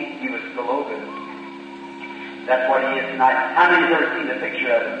seen him, he was below good. That's what he is tonight. How many have ever seen a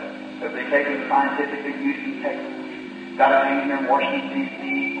picture of him? If they take him scientifically, Houston, Texas, got him hanging here in Washington,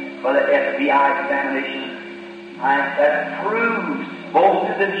 D.C., for the FBI examination. That proves both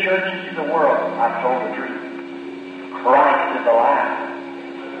to the church and to the world, I've told the truth. Christ is alive.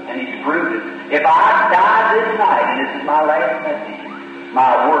 And He's proved it. If I die this night, and this is my last message,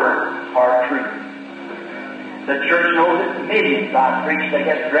 my words are true. The church knows it. Millions I've preached. They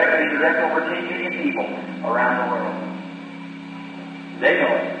get direct over 10 million people around the world. They know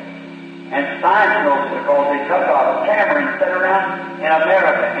it. And science knows it because they took a camera and set around in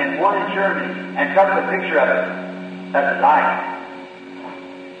America and one in Germany and took a picture of it. That's light.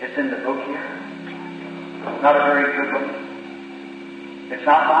 It's in the book here. Not a very good book. It's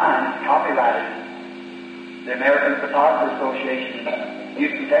not mine. It's copyrighted. The American Photographer Association,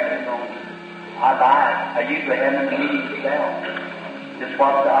 Houston, Texas owns it. I buy it. I usually have them in the meeting to sell. Just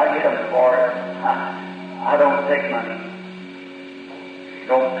what I get them for. I don't take money.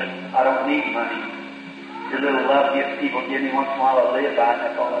 I don't need money. The little love gifts people give me once in a while, I live by it.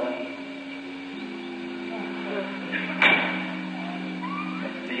 That's all I need.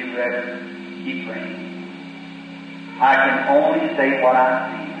 Do you ever keep praying? I can only say what I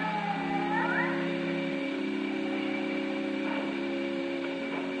see.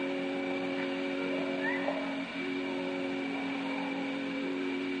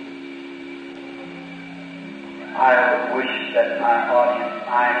 I wish that my audience, I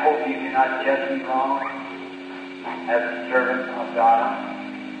hope you do not judge me wrong as a servant of God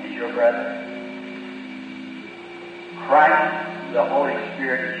and your brother. Christ, the Holy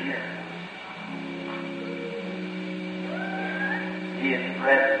Spirit is here. He is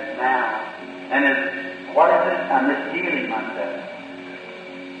present now. And what is it? I'm revealing myself.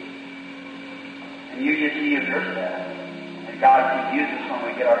 And you just use yourself. And God can use us when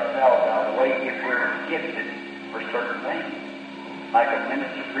we get ourselves out of the way if we're gifted for certain things. Like a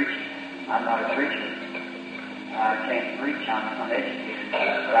minister preaching. I'm not a preacher. I can't preach. I'm uneducated.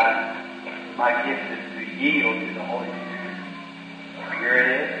 But my gift is to yield to the Holy Spirit. Here it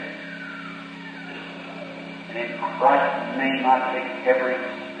is. And in Christ's name, I take every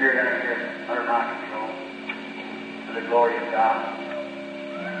spirit under here under my control for the glory of God.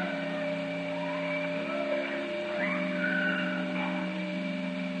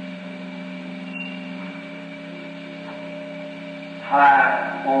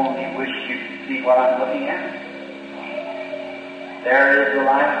 I only wish you could see what I'm looking at. There is the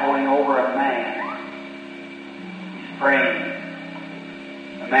light going over a man. He's praying.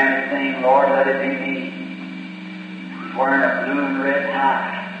 The man is saying, Lord, let it be me. He's wearing a blue and red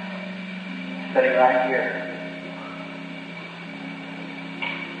tie. Sitting right here.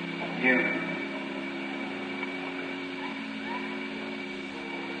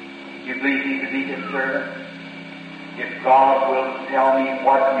 You believe he could be his servant? If God will tell me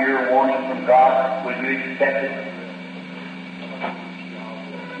what you're wanting from God, will you accept it?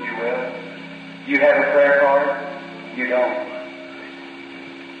 You will. You have a prayer card? You don't.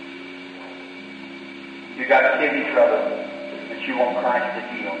 You got kidney trouble that you want Christ to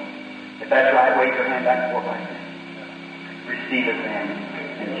heal. If that's right, wave your hand back and forth like this. Receive it then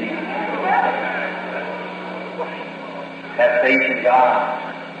in Jesus' name. Have faith in God.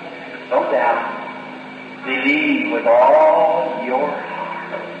 Don't doubt. Believe with all your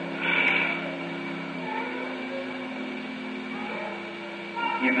heart.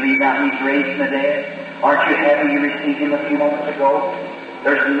 You believe now He's raised from the dead? Aren't you happy you received Him a few moments ago?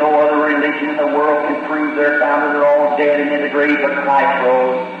 There's no other religion in the world can prove their founder. They're all dead and in the grave, but Christ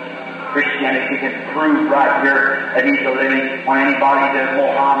rose. Christianity can prove right here that He's the living. When anybody, the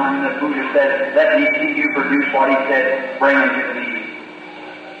Mohammed and the Buddha said, let me see you produce what He said, bring Him to the meeting.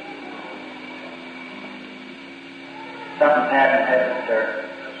 Something's happened, hasn't it, sir?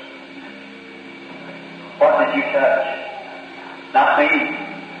 What did you touch? Not me.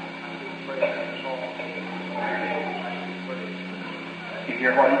 You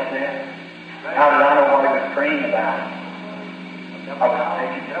hear what he said? How did I know what he was praying about? I was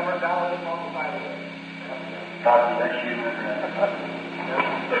thinking, God bless you.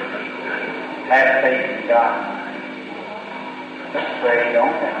 Have faith in God. Let's pray,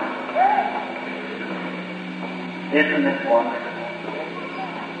 don't we? Isn't this wonderful?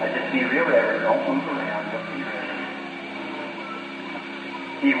 I just be real reverent. Don't move around. Just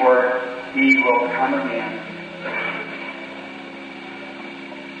be reverent. He will come again.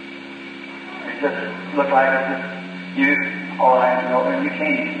 It just look like it's just you. All I know, and you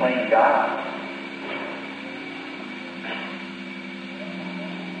can't explain God.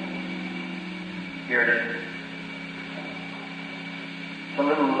 Here it is.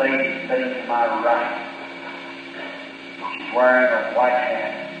 lady sitting to my right. She's wearing a white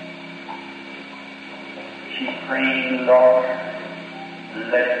hat. She's praying, Lord,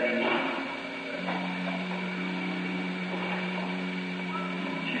 let me know.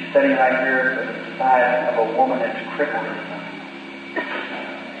 She's sitting right here at the side of a woman that's crippled or something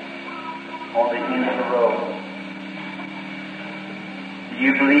on the end of the road. Do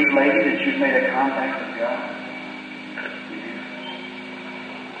you believe, lady, that you've made a contact with God?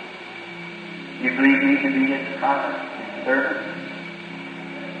 You believe me to be His prophet, His servant?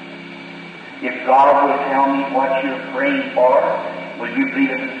 If God will tell me what you're praying for, will you believe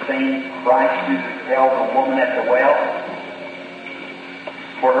it's the same Christ who could tell the woman at the well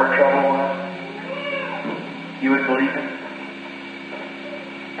where her trouble was? You would believe it?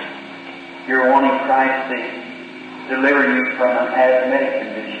 You're wanting Christ to deliver you from an asthmatic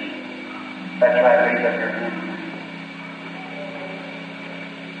condition. That's right, raise up your hand.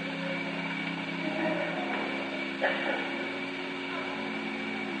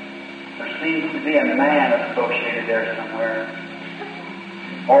 There seems to be a man associated there somewhere.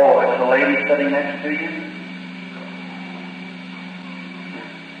 Oh, is the lady sitting next to you?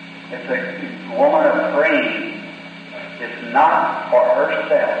 It's a woman of praying. It's not for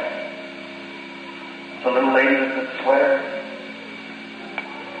herself. It's a little lady with a sweater.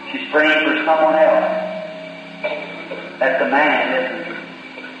 She's praying for someone else. That's the man, isn't it?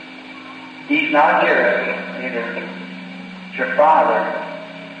 He's not here either. It's your father.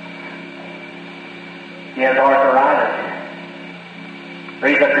 He has arthritis.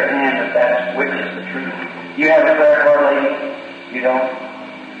 Raise up your hand if that's witness the truth. You have a prayer card, lady? You don't?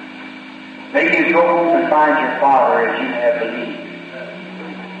 Maybe you go home and find your father as you have believed.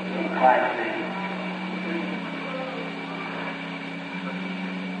 In Christ's name.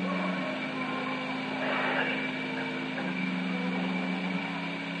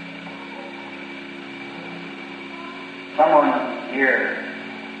 Someone here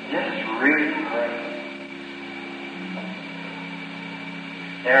just really pray.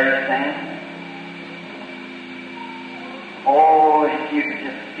 There he stands. Oh, if you could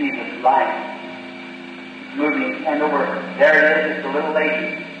just see this light moving, and over there it is, it's a little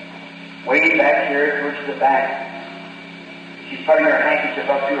lady, way back here towards the back. She's putting her handkerchief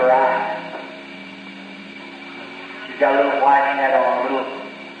up to her eyes. She's got a little white hat on, a little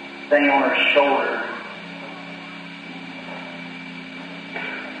thing on her shoulder.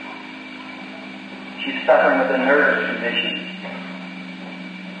 She's suffering with a nervous condition.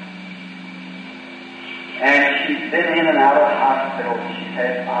 And she's been in and out of hospitals. She's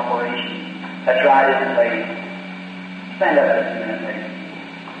had operations. That's right, isn't it, lady? Stand up just a minute, lady.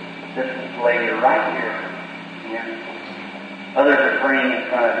 This is the lady right here. Yeah. Others are praying in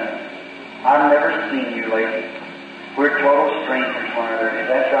front of you. I've never seen you, lady. We're total strangers to one another. Is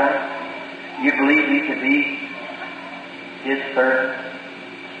that right? You believe me to be His servant?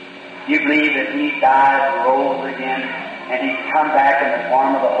 You believe that He died, rose again, and He's come back in the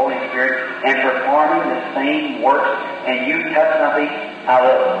form of the Holy Spirit and performing the same works, and you touch something out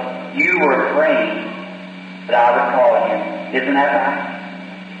of you were praying that I would call you. Isn't that right?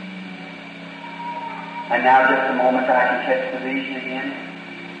 And now just a moment I can catch the vision again.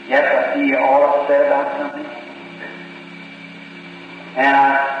 Yes, I see you all upset about something. And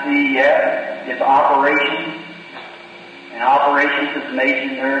I see, yes, it's operations. And operations is made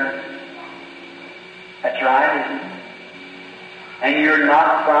in her. That's right, isn't it? And you're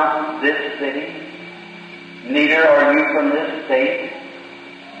not from this city. Neither are you from this state.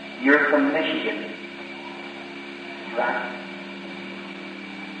 You're from Michigan. Right?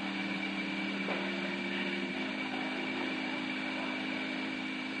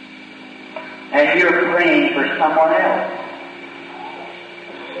 And you're praying for someone else.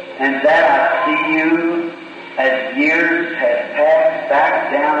 And that I see you as years have passed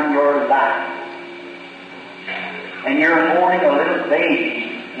back down your life. And you're holding a little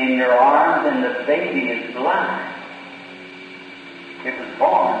baby in your arms, and the baby is blind. It was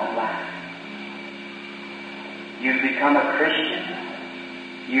born blind. You've become a Christian.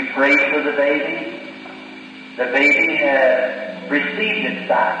 You prayed for the baby. The baby has received its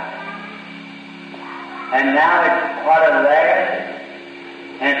sight. And now it's quite a lad,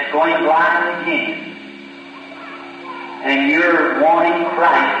 and it's going blind again. And you're wanting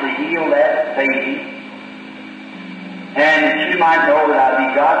Christ to heal that baby. And that you might know that I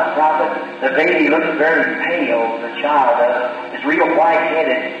be God's prophet. The baby looks very pale, the child does. It's real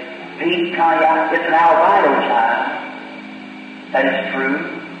white-headed, pink kind of, it's an albino child. That is true.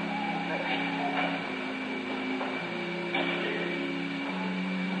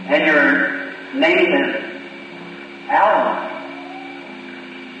 And your name is Alan.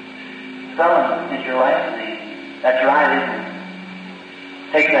 Sullivan is your last name. That's right, isn't it?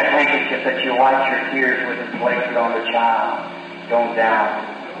 Take the handkerchief that you wipe your tears with and place it on the child. Don't doubt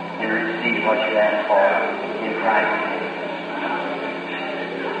and receive what you ask for in Christ.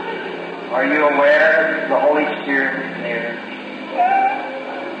 Are you aware the Holy Spirit is near?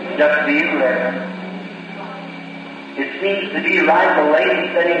 Just be aware. It seems to be right. The lady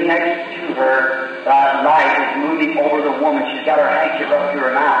sitting next to her light is moving over the woman. She's got her handkerchief up to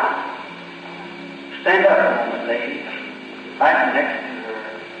her mouth. Stand up a moment, lady. Right next to her.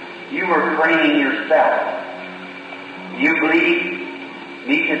 You were praying yourself. You believe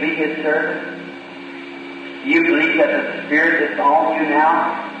me to be His servant? You believe that the Spirit that's on you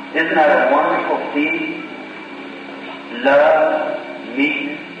now? Isn't that a wonderful feeling? Love,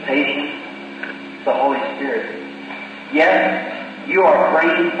 meekness, patience, the Holy Spirit. Yes, you are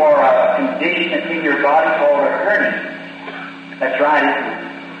praying for a condition that's in your body called a hernia. That's right, isn't it?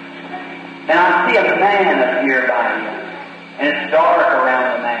 And I see a man up here by you, and it's dark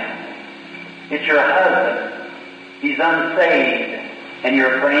around the man. It's your husband. He's unsaved, and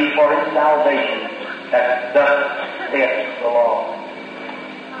you're praying for his salvation. That's thus saith the Lord.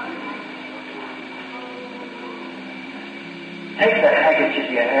 Take the handkerchief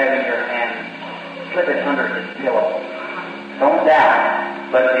you have in your hand, slip it under his pillow. Don't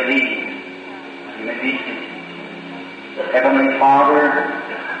doubt, but believe. You may be seated. Heavenly Father,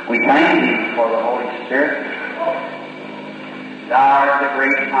 we thank Thee for the Holy Spirit. Thou art the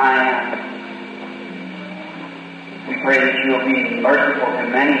great I Am. We pray that You'll be merciful to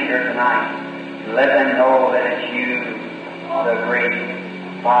many here tonight. Let them know that it's You, the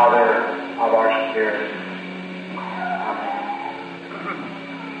great Father of our spirit. Amen.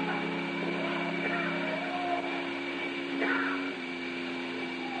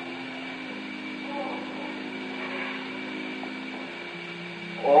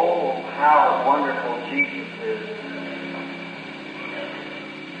 Oh, how wonderful Jesus is.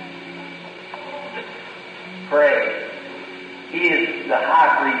 Pray. He is the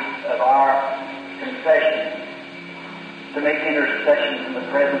high priest of our confession, to make intercession in the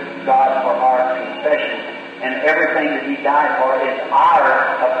presence of God for our confession. And everything that He died for is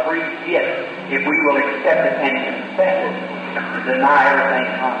ours, a free gift, if we will accept it and confess it, and deny everything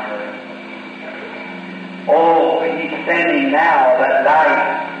contrary. Oh, He's sending now that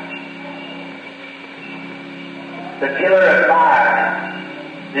light, the pillar of fire,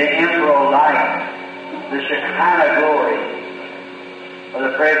 the emerald light, the Shekinah glory of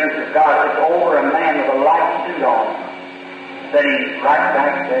the presence of God. It's over a man with a light suit on, sitting right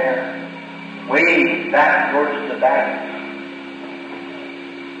back there, way back towards the back.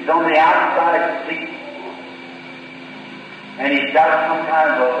 He's on the outside seat, and he's got some kind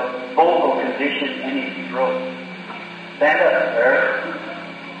of a vocal condition in his throat. Stand up, sir.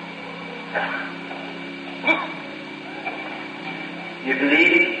 You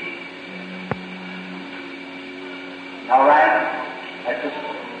believe it? All right? That's just,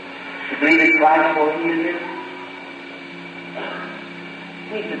 you believe in Christ will heal you?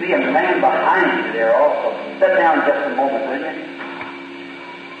 Needs to be a man behind you there also. Sit down just a moment, will you?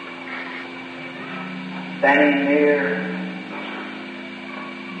 Standing here.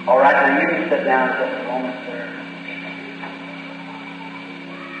 All right, now you can sit down just a moment, sir.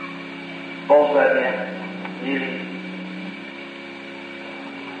 Both of you, kneeling.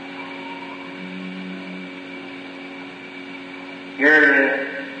 Here it is.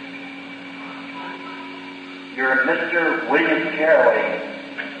 You're Mr. William Caraway.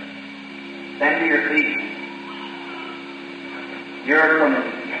 Stand to your feet. You're from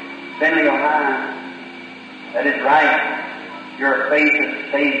Findlay, Ohio. That is right. Your faith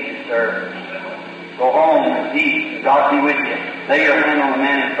has saved you, sir. Go home in peace. God be with you. Lay your hand on the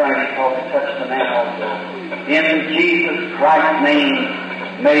man in front of you, so to touch the man also. In Jesus Christ's name,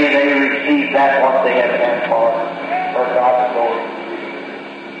 may they receive that what they have asked for God's glory.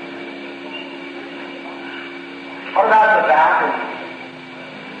 What about the balcony?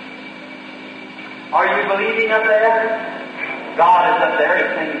 Are you believing up there? God is up there.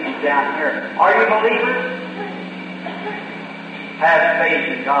 He's sending you down here. Are you believers? Have faith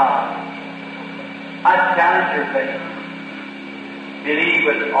in God. I challenge your faith. Believe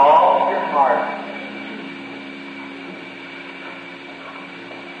with all your heart.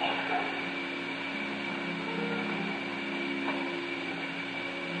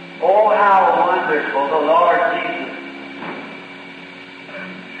 Oh, how wonderful the Lord Jesus.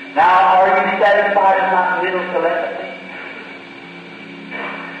 Now, are you satisfied with my little telepathy?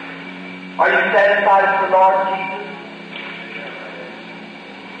 Are you satisfied with the Lord Jesus?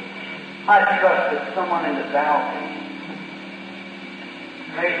 I trust that someone in the balcony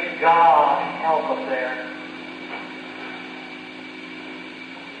May God help us there.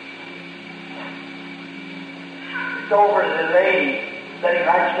 It's over the lady sitting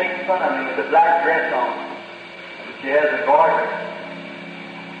right straight in front of me with a black dress on. She has a garter.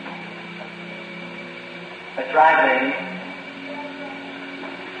 That's right, lady.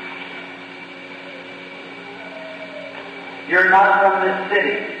 You're not from this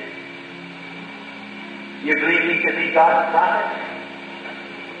city. You believe me because He's God's prophet?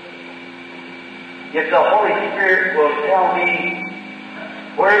 If the Holy Spirit will tell me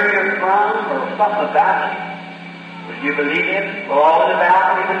where you're from or something about you, will you believe Him? Will all the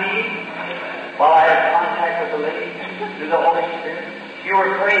balcony believe? While I have contact with the lady through the Holy Spirit. You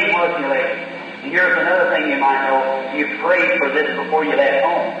were praying, wasn't you, lady? And here's another thing you might know. You prayed for this before you left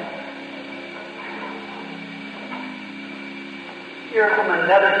home. You're from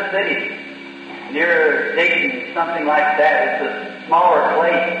another city. Near Dayton, something like that. It's a smaller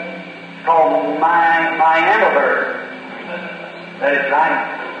place. It's called Miamiburg. That is right.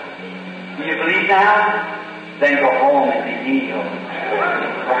 Do you believe now? Then go home and be healed.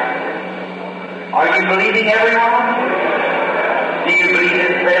 Are you believing, everyone? Do you believe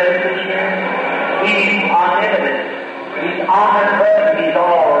His presence is here? He's omnipotent. He's omnipresent. He's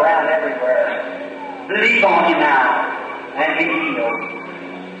all around everywhere. Believe on Him now and be healed.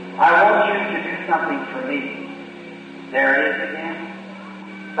 I want you to do something for me. There it is again.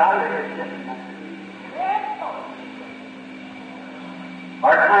 Bow your head just a moment.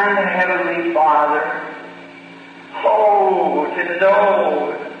 Our kind Heavenly Father, oh, to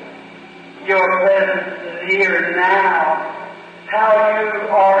know Your presence is here now, how You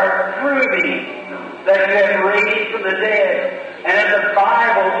are proving that You have raised from the dead, and that the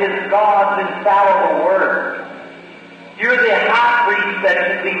Bible is God's infallible Word. You're the high priest that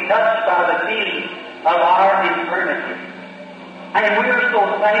can be touched by the feeling of our infirmity. And we're so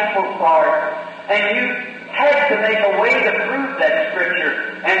thankful for it. And You had to make a way to prove that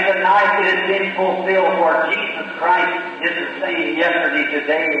Scripture. And tonight it has been fulfilled, for Jesus Christ is the same yesterday,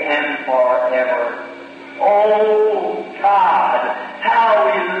 today, and forever. Oh God, how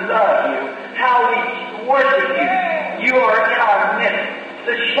we love You, how we worship You. You are in our midst.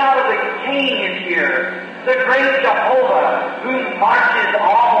 The shout of the King is here. The great Jehovah who marches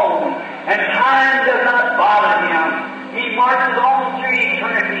on, and time does not bother Him. He marches on through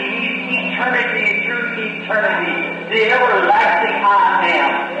eternity. He's eternity through eternity. The everlasting I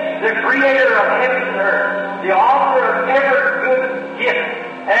Am, the Creator of heaven and earth, the author of every good gift,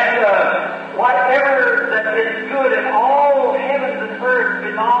 and whatever that is good in all heavens and earth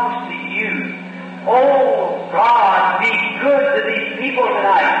belongs to You. Oh God, be good to these people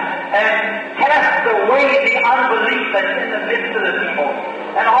tonight and cast away the unbelief that's in the midst of the people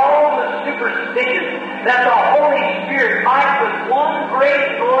and all the superstitions, that the Holy Spirit might with one